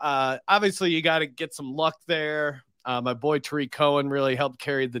obviously you got to get some luck there. My boy Tariq Cohen really helped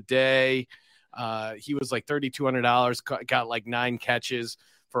carry the day. He was like $3,200, got like 9 catches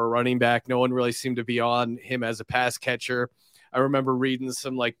for a running back. No one really seemed to be on him as a pass catcher. I remember reading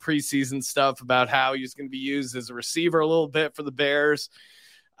some like preseason stuff about how he was going to be used as a receiver a little bit for the Bears.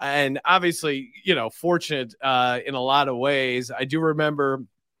 And obviously, you know, fortunate in a lot of ways. I do remember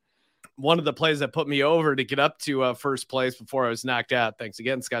one of the plays that put me over to get up to first place before I was knocked out. Thanks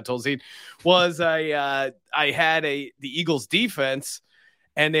again, Scott Tolzien. Was I had the Eagles defense,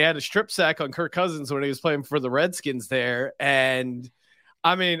 and they had a strip sack on Kirk Cousins when he was playing for the Redskins there. And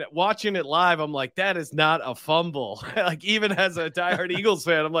I mean, watching it live, I'm like, that is not a fumble. Like, even as a diehard Eagles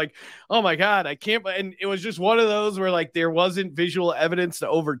fan, I'm like, oh my God, I can't. And it was just one of those where like there wasn't visual evidence to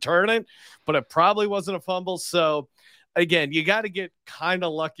overturn it, but it probably wasn't a fumble. So again, you got to get kind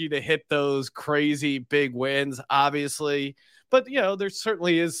of lucky to hit those crazy big wins, obviously. But, you know, there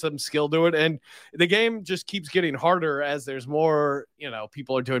certainly is some skill to it. And the game just keeps getting harder as there's more, you know,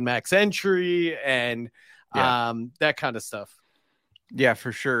 people are doing max entry and that kind of stuff. Yeah,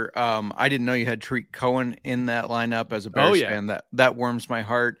 for sure. I didn't know you had Tariq Cohen in that lineup as a Bears fan. That warms my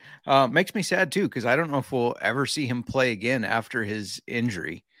heart. Makes me sad too, because I don't know if we'll ever see him play again after his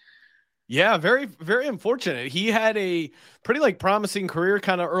injury. Yeah, very, very unfortunate. He had a pretty like promising career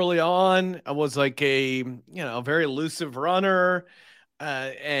kind of early on. I was like a, very elusive runner.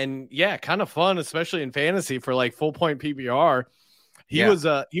 And yeah, kind of fun, especially in fantasy for like full point PPR. He was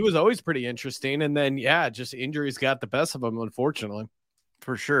always pretty interesting. And then, just injuries got the best of him, unfortunately.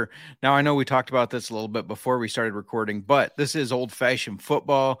 For sure. Now, I know we talked about this a little bit before we started recording, but this is old-fashioned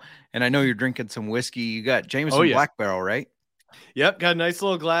football, and I know you're drinking some whiskey. You got Jameson Black Barrel, right? Yep, got a nice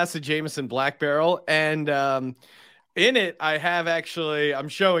little glass of Jameson Black Barrel, and in it, I have actually, I'm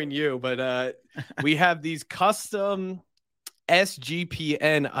showing you, but we have these custom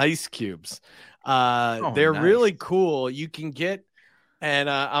SGPN ice cubes. They're nice. Really cool. You can get, and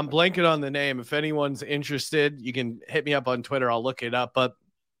I'm blanking on the name. If anyone's interested, you can hit me up on Twitter. I'll look it up. But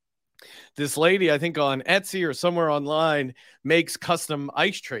this lady, I think on Etsy or somewhere online, makes custom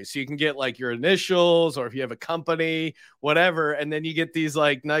ice trays. So you can get like your initials, or if you have a company, whatever. And then you get these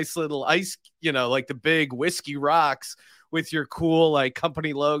like nice little ice, like the big whiskey rocks with your cool like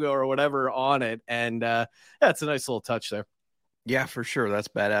company logo or whatever on it. And it's a nice little touch there. Yeah, for sure. That's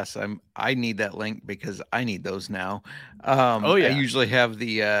badass. I need that link because I need those now. I usually have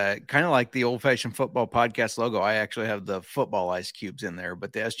the kind of like the old fashioned football podcast logo. I actually have the football ice cubes in there,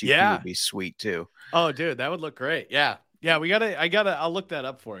 but the SGP would be sweet too. Oh, dude, that would look great. Yeah. I'll look that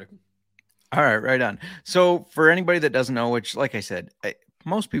up for you. All right. Right on. So for anybody that doesn't know, which like I said,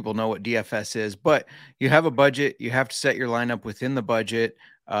 most people know what DFS is, but you have a budget. You have to set your lineup within the budget.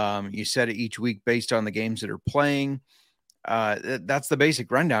 You set it each week based on the games that are playing. That's the basic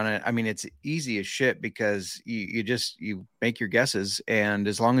rundown. I mean, it's easy as shit because you make your guesses, and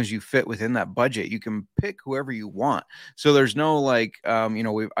as long as you fit within that budget, you can pick whoever you want. So there's no like,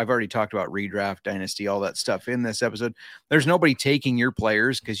 I've already talked about redraft, dynasty, all that stuff in this episode. There's nobody taking your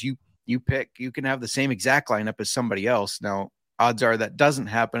players because you pick. You can have the same exact lineup as somebody else. Now, odds are that doesn't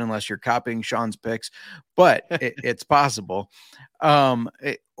happen unless you're copying Sean's picks, but it's possible.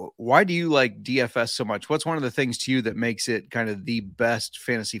 Why do you like DFS so much? What's one of the things to you that makes it kind of the best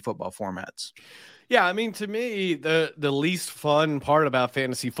fantasy football formats? Yeah, I mean, to me, the least fun part about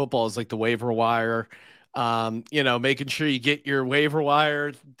fantasy football is like the waiver wire. Making sure you get your waiver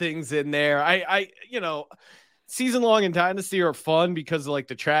wire things in there. Season long and dynasty are fun because of like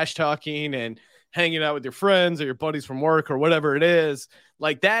the trash talking and hanging out with your friends or your buddies from work or whatever it is.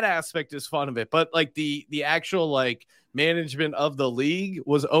 Like that aspect is fun of it. But like the actual like management of the league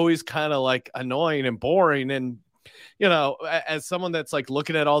was always kind of like annoying and boring. And, as someone that's like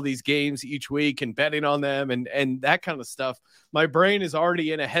looking at all these games each week and betting on them and that kind of stuff, my brain is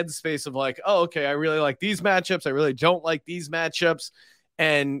already in a headspace of like, oh, okay, I really like these matchups. I really don't like these matchups.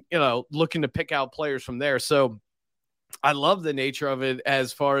 And, looking to pick out players from there. So I love the nature of it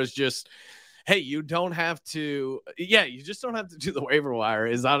as far as just, hey, you just don't have to do the waiver wire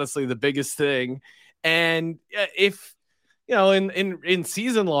is honestly the biggest thing. And if, in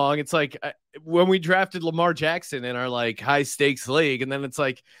season long, it's like when we drafted Lamar Jackson in our like high stakes league, and then it's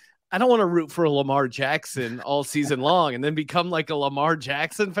like, I don't want to root for a Lamar Jackson all season long and then become like a Lamar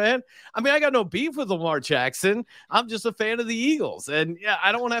Jackson fan. I mean, I got no beef with Lamar Jackson. I'm just a fan of the Eagles. And yeah,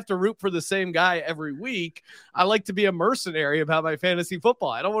 I don't want to have to root for the same guy every week. I like to be a mercenary about my fantasy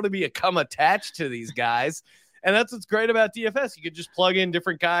football. I don't want to become attached to these guys. And that's what's great about DFS. You could just plug in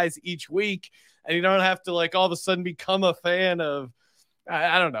different guys each week and you don't have to like all of a sudden become a fan of,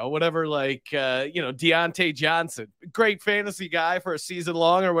 I don't know, whatever, like, Deontay Johnson, great fantasy guy for a season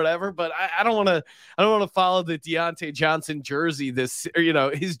long or whatever. But I don't want to follow the Deontay Johnson jersey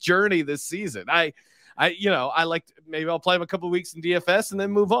his journey this season. I like, maybe I'll play him a couple of weeks in DFS and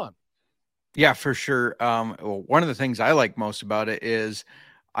then move on. Yeah, for sure. One of the things I like most about it is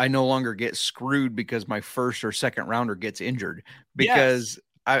I no longer get screwed because my first or second rounder gets injured because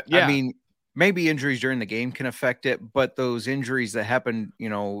I mean, maybe injuries during the game can affect it, but those injuries that happened,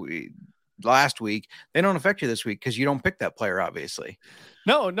 last week, they don't affect you this week because you don't pick that player, obviously.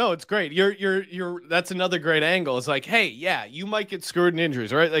 No, it's great. You're that's another great angle. It's like, hey, yeah, you might get screwed in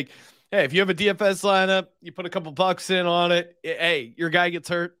injuries, right? Like, hey, if you have a DFS lineup, you put a couple bucks in on it. Hey, your guy gets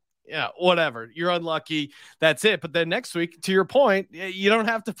hurt. Yeah, whatever. You're unlucky. That's it. But then next week, to your point, you don't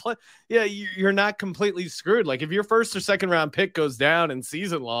have to play. Yeah, you're not completely screwed. Like if your first or second round pick goes down in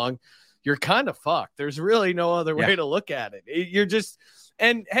season long, you're kind of fucked. There's really no other way to look at it. You're just,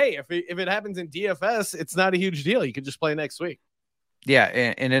 and hey, if it happens in DFS, it's not a huge deal. You could just play next week. Yeah,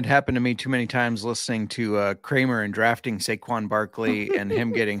 and it happened to me too many times listening to Kramer and drafting Saquon Barkley and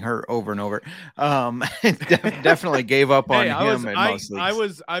him getting hurt over and over. Definitely gave up on him in most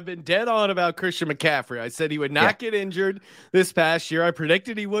leagues. I've been dead on about Christian McCaffrey. I said he would not get injured this past year. I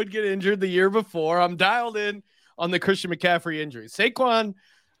predicted he would get injured the year before. I'm dialed in on the Christian McCaffrey injury. Saquon,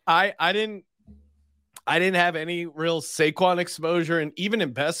 I didn't have any real Saquon exposure, and even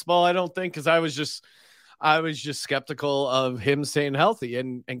in best ball, I don't think, because I was just skeptical of him staying healthy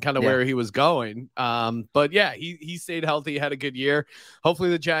and kind of where he was going. But yeah, he stayed healthy, had a good year. Hopefully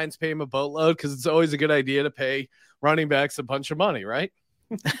the Giants pay him a boatload because it's always a good idea to pay running backs a bunch of money, right?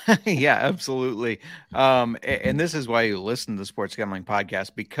 Yeah, absolutely. And this is why you listen to the Sports Gambling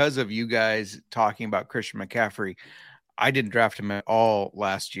Podcast, because of you guys talking about Christian McCaffrey. I didn't draft him at all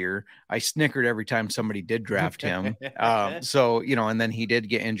last year. I snickered every time somebody did draft him. And then he did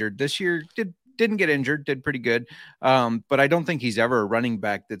get injured. This year didn't get injured, did pretty good. But I don't think he's ever a running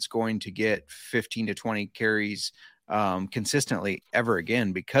back that's going to get 15 to 20 carries consistently ever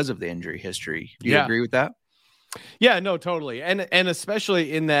again because of the injury history. Do you agree with that? Yeah, no, totally. And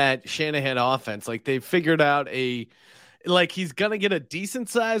especially in that Shanahan offense, like they figured out he's going to get a decent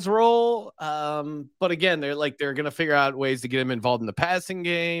size role. But again, they're going to figure out ways to get him involved in the passing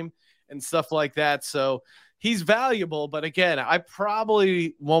game and stuff like that. So he's valuable, but again, I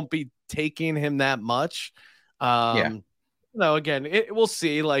probably won't be taking him that much. Again, we'll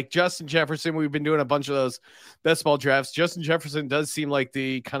see. Like Justin Jefferson, we've been doing a bunch of those best ball drafts. Justin Jefferson does seem like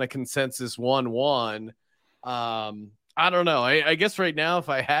the kind of consensus 1-1. I don't know. I guess right now, if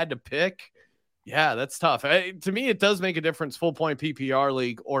I had to pick, yeah, that's tough. To me, it does make a difference, full point PPR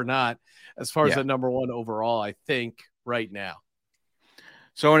league or not, as far as the number one overall, I think right now.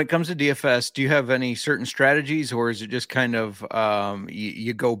 So when it comes to DFS, do you have any certain strategies, or is it just kind of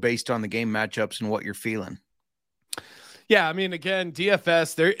you go based on the game matchups and what you're feeling? Yeah, I mean, again,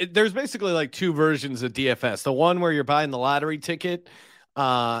 DFS, there's basically like two versions of DFS. The one where you're buying the lottery ticket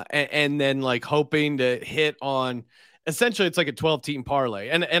and then like hoping to hit on, essentially it's like a 12-team parlay.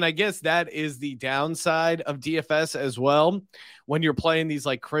 And I guess that is the downside of DFS as well. When you're playing these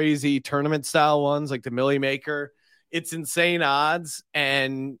like crazy tournament style ones, like the Millie Maker, it's insane odds.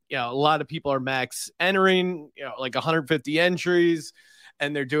 And, a lot of people are max entering, like 150 entries,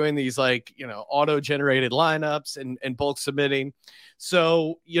 and they're doing these like, auto-generated lineups and bulk submitting.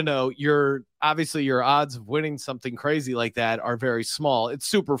 So, your odds of winning something crazy like that are very small. It's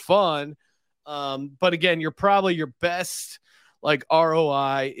super fun. But again, your best like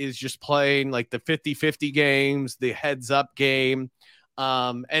ROI is just playing like the 50-50 games, the heads up game.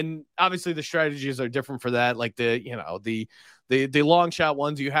 And obviously the strategies are different for that. Like the long shot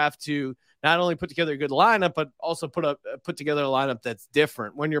ones, you have to not only put together a good lineup, but also put together a lineup that's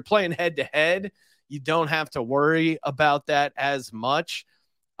different. When you're playing head to head, you don't have to worry about that as much.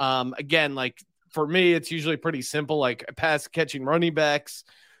 Again, like for me, it's usually pretty simple, like pass catching running backs.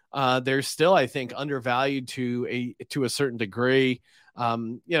 They're still, I think, undervalued to a certain degree.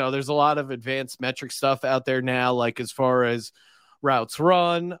 There's a lot of advanced metric stuff out there now, like as far as routes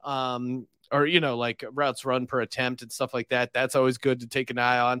run, or like routes run per attempt and stuff like that. That's always good to take an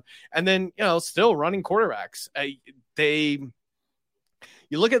eye on. And then still running quarterbacks.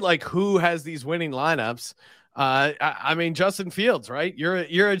 You look at like who has these winning lineups. I mean, Justin Fields, right?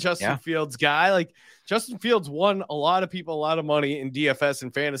 You're a Justin Fields guy. Like Justin Fields won a lot of people a lot of money in DFS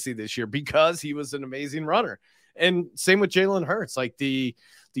and fantasy this year because he was an amazing runner. And same with Jalen Hurts. Like the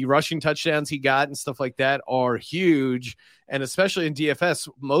rushing touchdowns he got and stuff like that are huge. And especially in DFS,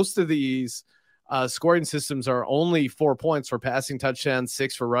 most of these scoring systems are only 4 points for passing touchdowns,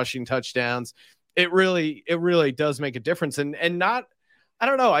 6 for rushing touchdowns. It really does make a difference. And not, I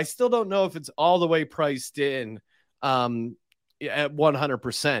don't know. I still don't know if it's all the way priced in at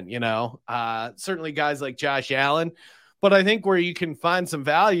 100%, certainly guys like Josh Allen, but I think where you can find some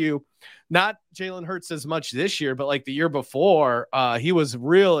value, not Jalen Hurts as much this year, but like the year before, he was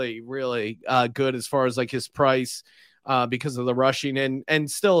really, really good as far as like his price because of the rushing and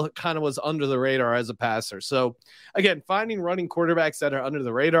still kind of was under the radar as a passer. So again, finding running quarterbacks that are under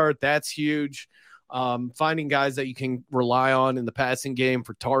the radar, that's huge. Finding guys that you can rely on in the passing game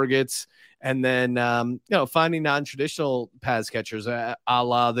for targets, and then finding non-traditional pass catchers a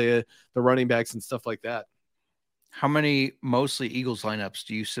la the running backs and stuff like that. How many mostly Eagles lineups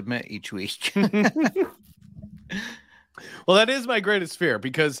do you submit each week? Well, that is my greatest fear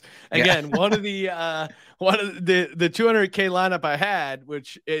because again, one of the 200K lineup I had,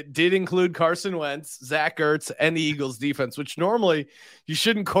 which it did include Carson Wentz, Zach Ertz, and the Eagles defense, which normally you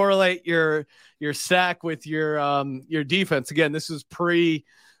shouldn't correlate your stack with your defense. Again, this is pre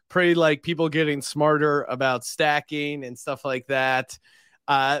like people getting smarter about stacking and stuff like that.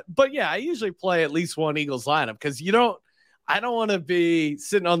 But yeah, I usually play at least one Eagles lineup because I don't want to be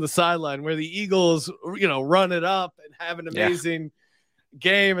sitting on the sideline where the Eagles, run it up and have an amazing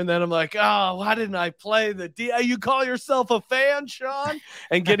game. And then I'm like, oh, why didn't I play you call yourself a fan, Sean?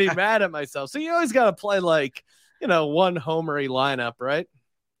 And getting mad at myself. So you always got to play like, one homery lineup, right?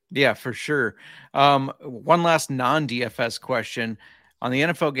 Yeah, for sure. One last non-DFS question. On the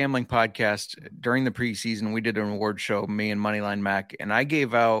NFL Gambling Podcast, during the preseason, we did an award show, me and Moneyline Mac, and I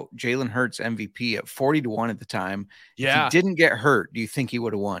gave out Jalen Hurts MVP at 40-1 at the time. Yeah. If he didn't get hurt, do you think he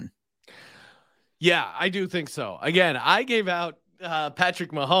would have won? Yeah, I do think so. Again, I gave out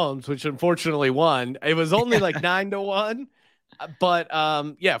Patrick Mahomes, which unfortunately won. It was only like 9-1, but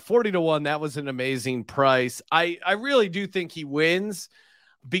 40-1, that was an amazing price. I really do think he wins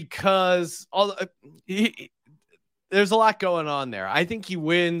because there's a lot going on there. I think he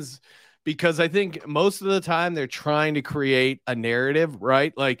wins because I think most of the time they're trying to create a narrative,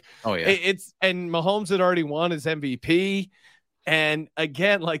 right? Like, oh yeah, and Mahomes had already won his MVP. And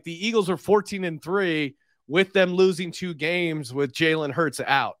again, like the Eagles were 14-3 with them losing 2 games with Jalen Hurts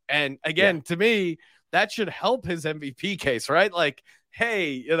out. And again, to me, that should help his MVP case, right? Like,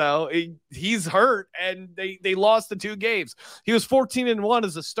 hey, he's hurt and they lost the 2 games. He was 14-1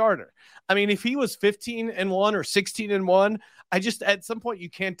 as a starter. I mean, if he was 15-1 or 16-1, at some point you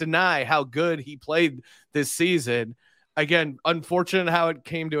can't deny how good he played this season. Again, unfortunate how it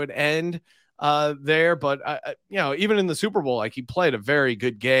came to an end there, but even in the Super Bowl, like he played a very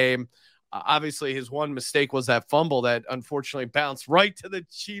good game. Obviously, his one mistake was that fumble that unfortunately bounced right to the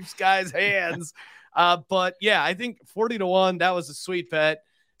Chiefs guys' hands. But yeah, I think 40-1, that was a sweet bet.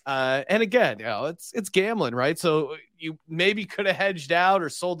 And again, it's gambling, right? So you maybe could have hedged out or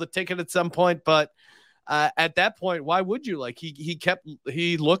sold the ticket at some point, but at that point, why would you? Like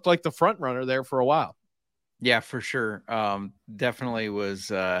he looked like the front runner there for a while. Yeah, for sure. Definitely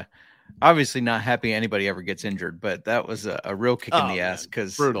was obviously not happy anybody ever gets injured, but that was a real kick in the ass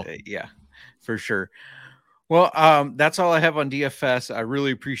because brutal. Yeah, for sure. Well, that's all I have on DFS. I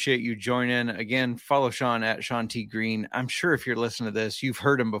really appreciate you joining. Again, follow Sean at Sean T. Green. I'm sure if you're listening to this, you've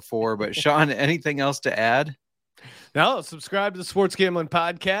heard him before. But Sean, anything else to add? No, subscribe to the Sports Gambling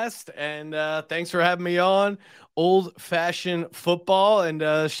Podcast, and thanks for having me on. Old Fashioned Football, and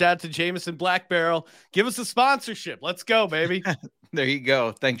shout out to Jameson Black Barrel. Give us a sponsorship. Let's go, baby. There you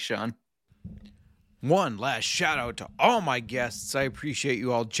go. Thanks, Sean. One last shout out to all my guests. I appreciate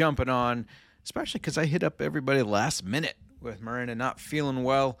you all jumping on, especially because I hit up everybody last minute with Miranda not feeling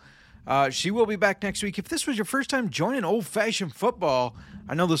well. She will be back next week. If this was your first time joining Old Fashioned Football,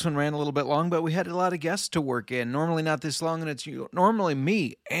 I know this one ran a little bit long, but we had a lot of guests to work in. Normally not this long, and it's normally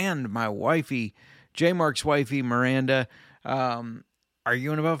me and my wifey, J Mark's wifey, Miranda,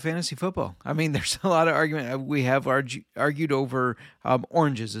 arguing about fantasy football. I mean, there's a lot of argument. We have argued over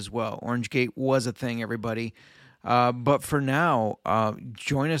oranges as well. Orangegate was a thing, everybody. But for now,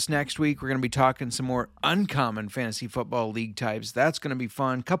 join us next week. We're going to be talking some more uncommon fantasy football league types. That's going to be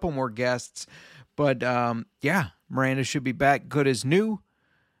fun. Couple more guests. But, yeah, Miranda should be back good as new.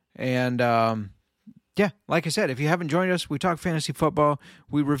 And, yeah, like I said, if you haven't joined us, we talk fantasy football.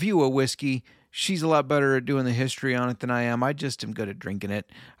 We review a whiskey. She's a lot better at doing the history on it than I am. I just am good at drinking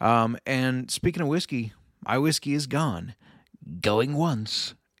it. And speaking of whiskey, my whiskey is gone. Going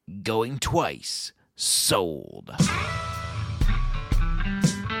once, going twice. Sold.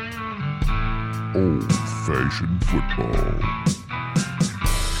 Old Fashioned Football.